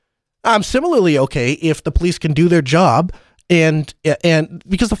 I'm similarly okay if the police can do their job. And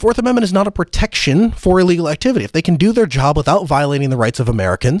because the Fourth Amendment is not a protection for illegal activity. If they can do their job without violating the rights of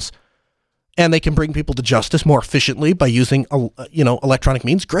Americans, and they can bring people to justice more efficiently by using, electronic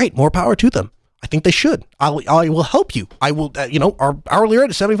means, great, more power to them. I think they should. I will help you. I will, our hourly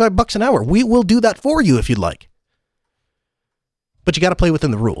rate is $75 an hour. We will do that for you if you'd like. But you got to play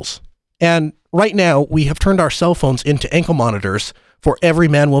within the rules. And right now, we have turned our cell phones into ankle monitors for every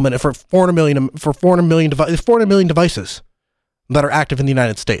man, woman, for 400 million devices that are active in the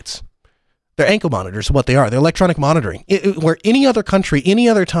United States. They're ankle monitors, what they are. They're electronic monitoring. Where any other country, any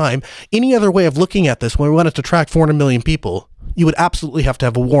other time, any other way of looking at this, when we wanted to track 400 million people, you would absolutely have to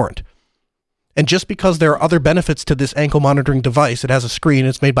have a warrant. And just because there are other benefits to this ankle monitoring device, it has a screen,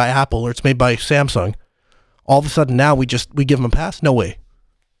 it's made by Apple, or it's made by Samsung, all of a sudden now we give them a pass? No way.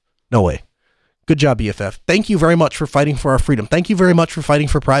 No way. Good job, BFF. Thank you very much for fighting for our freedom. Thank you very much for fighting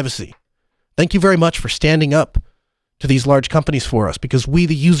for privacy. Thank you very much for standing up to these large companies for us, because we,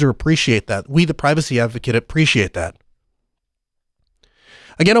 the user, appreciate that. We, the privacy advocate, appreciate that.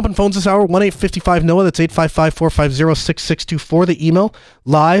 Again, open phones this hour, 1-855-NOAH. That's 855-450-6624. The email,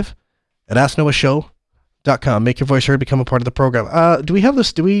 live@asknoahshow.com. Make your voice heard, become a part of the program. Do we have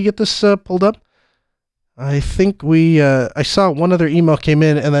this? Do we get this pulled up? I think I saw one other email came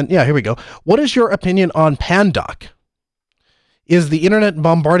in, and then, yeah, here we go. What is your opinion on Pandoc? Is the internet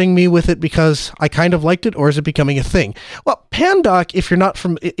bombarding me with it because I kind of liked it, or is it becoming a thing? Well, Pandoc, if you're not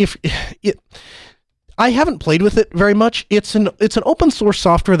from, I haven't played with it very much. It's an open source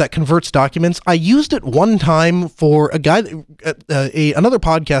software that converts documents. I used it one time for a guy, another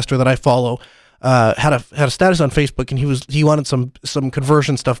podcaster that I follow, had a status on Facebook, and he wanted some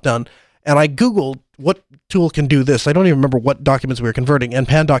conversion stuff done. And I Googled what tool can do this. I don't even remember what documents we were converting, and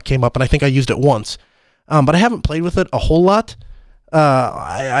Pandoc came up, and I think I used it once. But I haven't played with it a whole lot.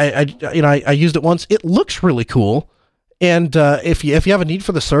 I used it once. It looks really cool. And if you have a need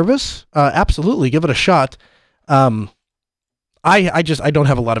for the service, absolutely give it a shot. I don't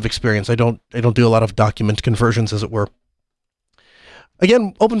have a lot of experience. I don't do a lot of document conversions, as it were.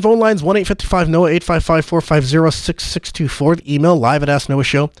 Again, open phone lines, 1-855-NOAH, 855-450-6624. The email,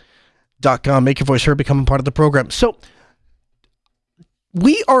 live@asknoahshow.com. Make your voice heard, become a part of the program. So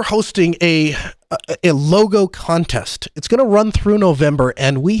we are hosting a logo contest. It's going to run through November,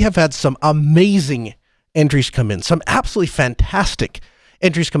 and we have had some amazing entries come in, some absolutely fantastic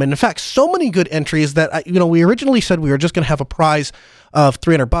entries come in. In fact, so many good entries that we originally said we were just going to have a prize of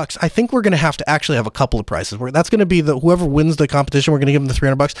 $300. I think we're going to have to actually have a couple of prizes. That's going to be whoever wins the competition. We're going to give them the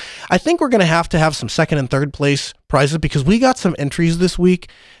 $300. I think we're going to have some second and third place prizes, because we got some entries this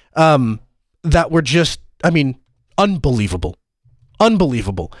week that were just, unbelievable.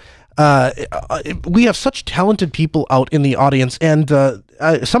 We have such talented people out in the audience, and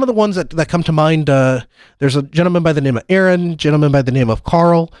some of the ones that come to mind, there's a gentleman by the name of Aaron, gentleman by the name of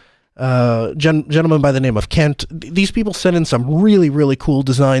Carl, gentleman by the name of Kent. These people sent in some really, really cool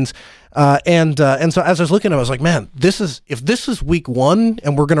designs, and so as I was looking, I was like, man, if this is week one,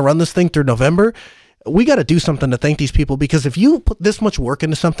 and we're going to run this thing through November, we got to do something to thank these people, because if you put this much work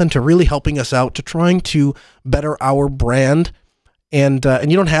into something, to really helping us out, to trying to better our brand, and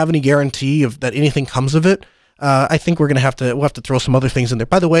you don't have any guarantee of that anything comes of it, I think we'll have to throw some other things in there.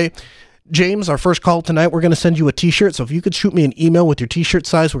 By the way, James, our first call tonight, we're going to send you a t-shirt. So if you could shoot me an email with your t-shirt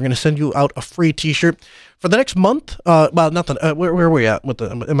size, we're going to send you out a free t-shirt for the next month. Where are we at with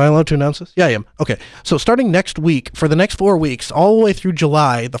am I allowed to announce this? Yeah, I am. Okay. So starting next week, for the next 4 weeks, all the way through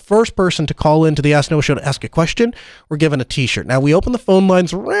July, the first person to call into the Ask Noah Show to ask a question, we're given a t-shirt. Now, we open the phone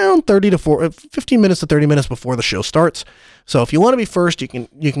lines around 15 minutes to 30 minutes before the show starts. So if you want to be first, you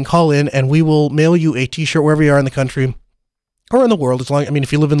can call in, and we will mail you a t-shirt wherever you are in the country or in the world. If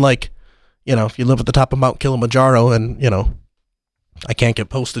you live in if you live at the top of Mount Kilimanjaro and, I can't get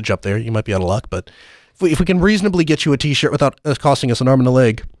postage up there, you might be out of luck. But if we can reasonably get you a t-shirt without costing us an arm and a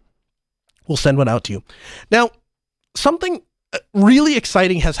leg, we'll send one out to you. Now, something really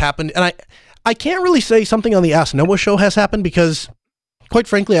exciting has happened, and I can't really say something on the Ask Noah Show has happened, because, quite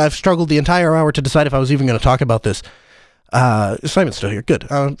frankly, I've struggled the entire hour to decide if I was even going to talk about this. Simon's still here. Good.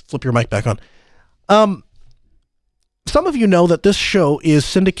 Flip your mic back on. Some of you know that this show is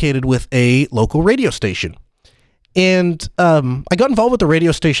syndicated with a local radio station. And I got involved with the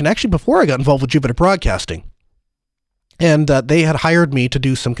radio station actually before I got involved with Jupiter Broadcasting. And they had hired me to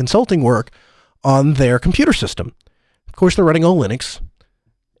do some consulting work on their computer system. Of course, they're running on Linux.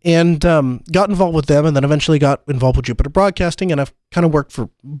 And got involved with them, and then eventually got involved with Jupiter Broadcasting. And I've kind of worked for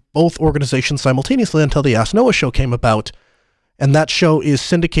both organizations simultaneously until the Ask Noah Show came about. And that show is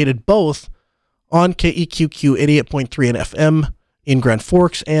syndicated both on KEQQ 88.3 and FM in Grand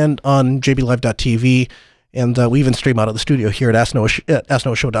Forks, and on jblive.tv, and we even stream out of the studio here at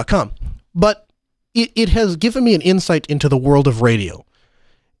asknoahshow.com. But it has given me an insight into the world of radio,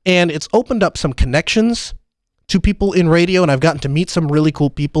 and it's opened up some connections to people in radio, and I've gotten to meet some really cool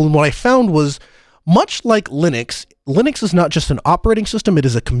people. And what I found was, much like Linux, Linux is not just an operating system, it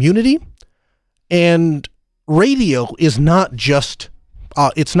is a community. And radio is not just,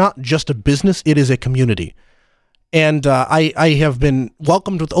 it's not just a business, it is a community. And I have been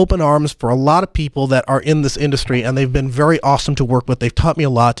welcomed with open arms for a lot of people that are in this industry, and they've been very awesome to work with. They've taught me a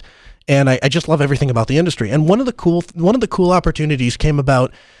lot, and I just love everything about the industry. And one of the cool opportunities came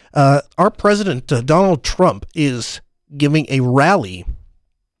about. Our president, Donald Trump, is giving a rally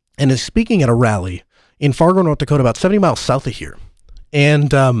and is speaking at a rally in Fargo, North Dakota, about 70 miles south of here.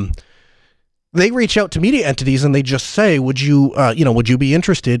 And they reach out to media entities and they just say, would you be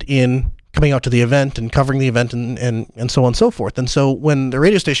interested in coming out to the event and covering the event and so on and so forth. And so when the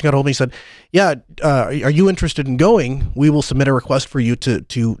radio station got hold of me and said, yeah, are you interested in going? We will submit a request for you to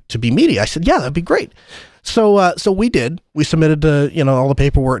be media. I said, yeah, that'd be great. So we did. We submitted all the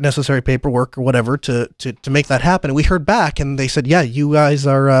paperwork, necessary paperwork or whatever to make that happen. And we heard back and they said, yeah, you guys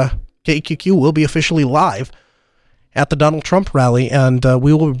are, KQQ will be officially live at the Donald Trump rally, and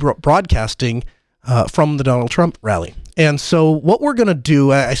we will be broadcasting from the Donald Trump rally. And so what we're going to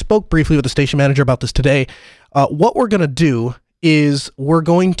do, I spoke briefly with the station manager about this today. What we're going to do is we're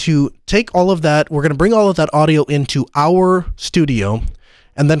going to take all of that, we're going to bring all of that audio into our studio,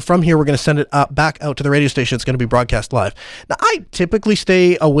 and then from here, we're going to send it back out to the radio station. It's going to be broadcast live. Now, I typically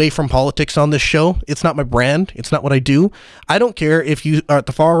stay away from politics on this show. It's not my brand. It's not what I do. I don't care if you are at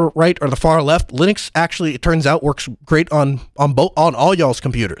the far right or the far left. Linux actually, it turns out, works great on all y'all's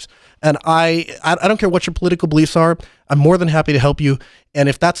computers. And I don't care what your political beliefs are. I'm more than happy to help you. And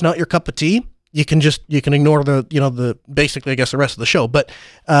if that's not your cup of tea, you can ignore the basically, I guess, the rest of the show. But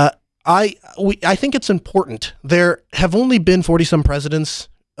I think it's important. There have only been 40-some presidents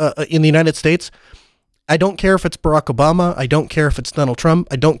in the United States. I don't care if it's Barack Obama. I don't care if it's Donald Trump.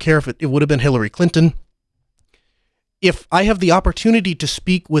 I don't care if it would have been Hillary Clinton. If I have the opportunity to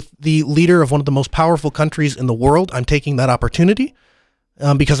speak with the leader of one of the most powerful countries in the world, I'm taking that opportunity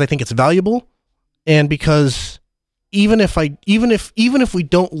because I think it's valuable, and because even if we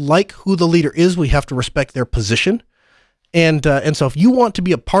don't like who the leader is, we have to respect their position. And so if you want to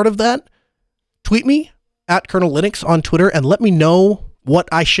be a part of that, tweet me at Colonel Linux on Twitter and let me know what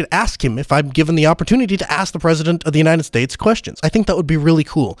I should ask him if I'm given the opportunity to ask the President of the United States questions. I think that would be really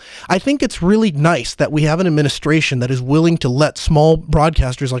cool. I think it's really nice that we have an administration that is willing to let small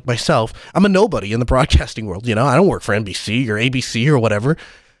broadcasters like myself, I'm a nobody in the broadcasting world, I don't work for NBC or ABC or whatever,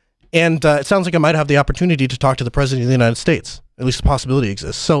 and it sounds like I might have the opportunity to talk to the President of the United States. At least the possibility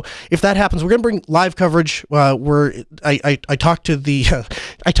exists. So if that happens, we're going to bring live coverage. I talked to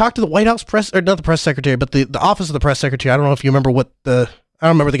the White House press, or not the press secretary, but the office of the press secretary. I don't know if you remember I don't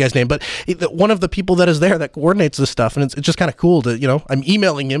remember the guy's name, but one of the people that is there that coordinates this stuff, and it's just kind of cool to, I'm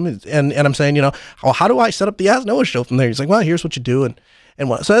emailing him and I'm saying, how do I set up the Ask Noah show from there? He's like, well, here's what you do, and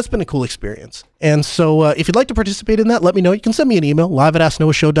what. So that's been a cool experience. And so if you'd like to participate in that, let me know. You can send me an email,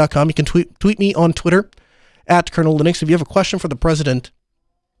 live@asknoahshow.com. You can tweet me on Twitter at Colonel Linux. If you have a question for the president,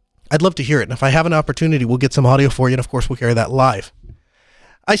 I'd love to hear it. And if I have an opportunity, we'll get some audio for you. And of course, we'll carry that live.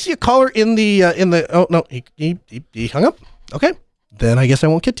 I see a caller in the, oh no, he hung up. Okay. Then I guess I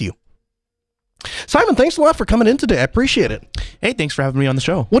won't get to you. Simon, thanks a lot for coming in today. I appreciate it. Hey, thanks for having me on the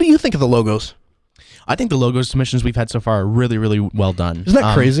show. What do you think of the logos? I think the logo submissions we've had so far are really, really well done. Isn't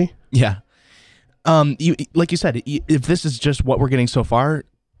that crazy? Yeah. Like you said, if this is just what we're getting so far,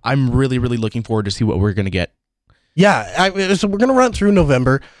 I'm really, really looking forward to see what we're going to get. Yeah, so we're going to run through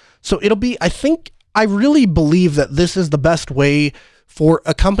November. So it'll be, I really believe that this is the best way for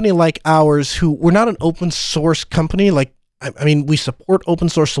a company like ours, who we're not an open source company. Like, I mean, we support open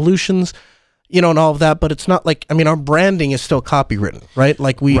source solutions, and all of that, but it's not like, our branding is still copywritten, right?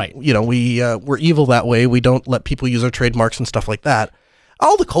 Like we're evil that way. We don't let people use our trademarks and stuff like that.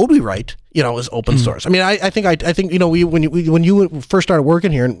 All the code we write, is open source. I mean, I think, when you first started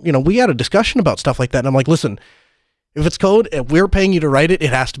working here, and, we had a discussion about stuff like that. And I'm like, listen, if it's code, if we're paying you to write it,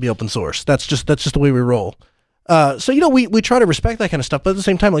 it has to be open source. That's just the way we roll. So, we try to respect that kind of stuff, but at the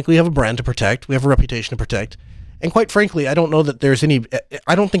same time, like, we have a brand to protect, we have a reputation to protect. And quite frankly, I don't know that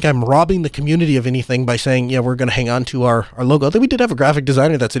I don't think I'm robbing the community of anything by saying, we're going to hang on to our logo. I think we did have a graphic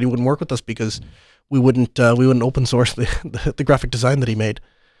designer that said he wouldn't work with us because we wouldn't open source the graphic design that he made,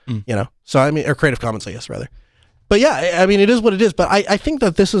 So, or Creative Commons, I guess, rather. But yeah, it is what it is. But I think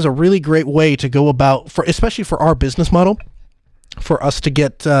that this is a really great way to go about, especially for our business model, for us to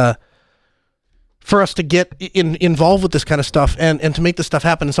get involved with this kind of stuff and to make this stuff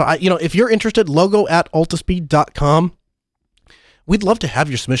happen. And so if you're interested, logo@altispeed.com. we'd love to have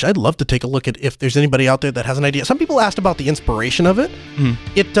your submission. I'd love to take a look at if there's anybody out there that has an idea. Some people asked about the inspiration of it.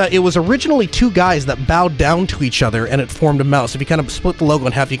 It was originally two guys that bowed down to each other, and it formed a mouse. If you kind of split the logo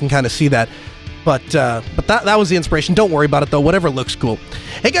in half, you can kind of see that. But that was the inspiration. Don't worry about it, though. Whatever looks cool.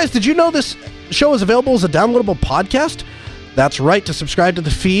 Hey, guys, did you know this show is available as a downloadable podcast? That's right. To subscribe to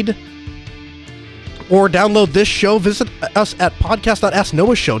the feed or download this show, visit us at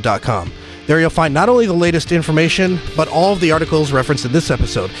podcast.asknoahshow.com. There you'll find not only the latest information, but all of the articles referenced in this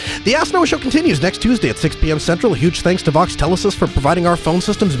episode. The Ask Noah Show continues next Tuesday at 6 p.m. Central. A huge thanks to Vox Telesis for providing our phone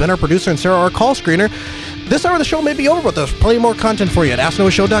systems, Ben, our producer, and Sarah, our call screener. This hour of the show may be over, but there's plenty more content for you at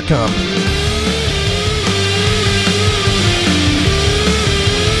asknoahshow.com.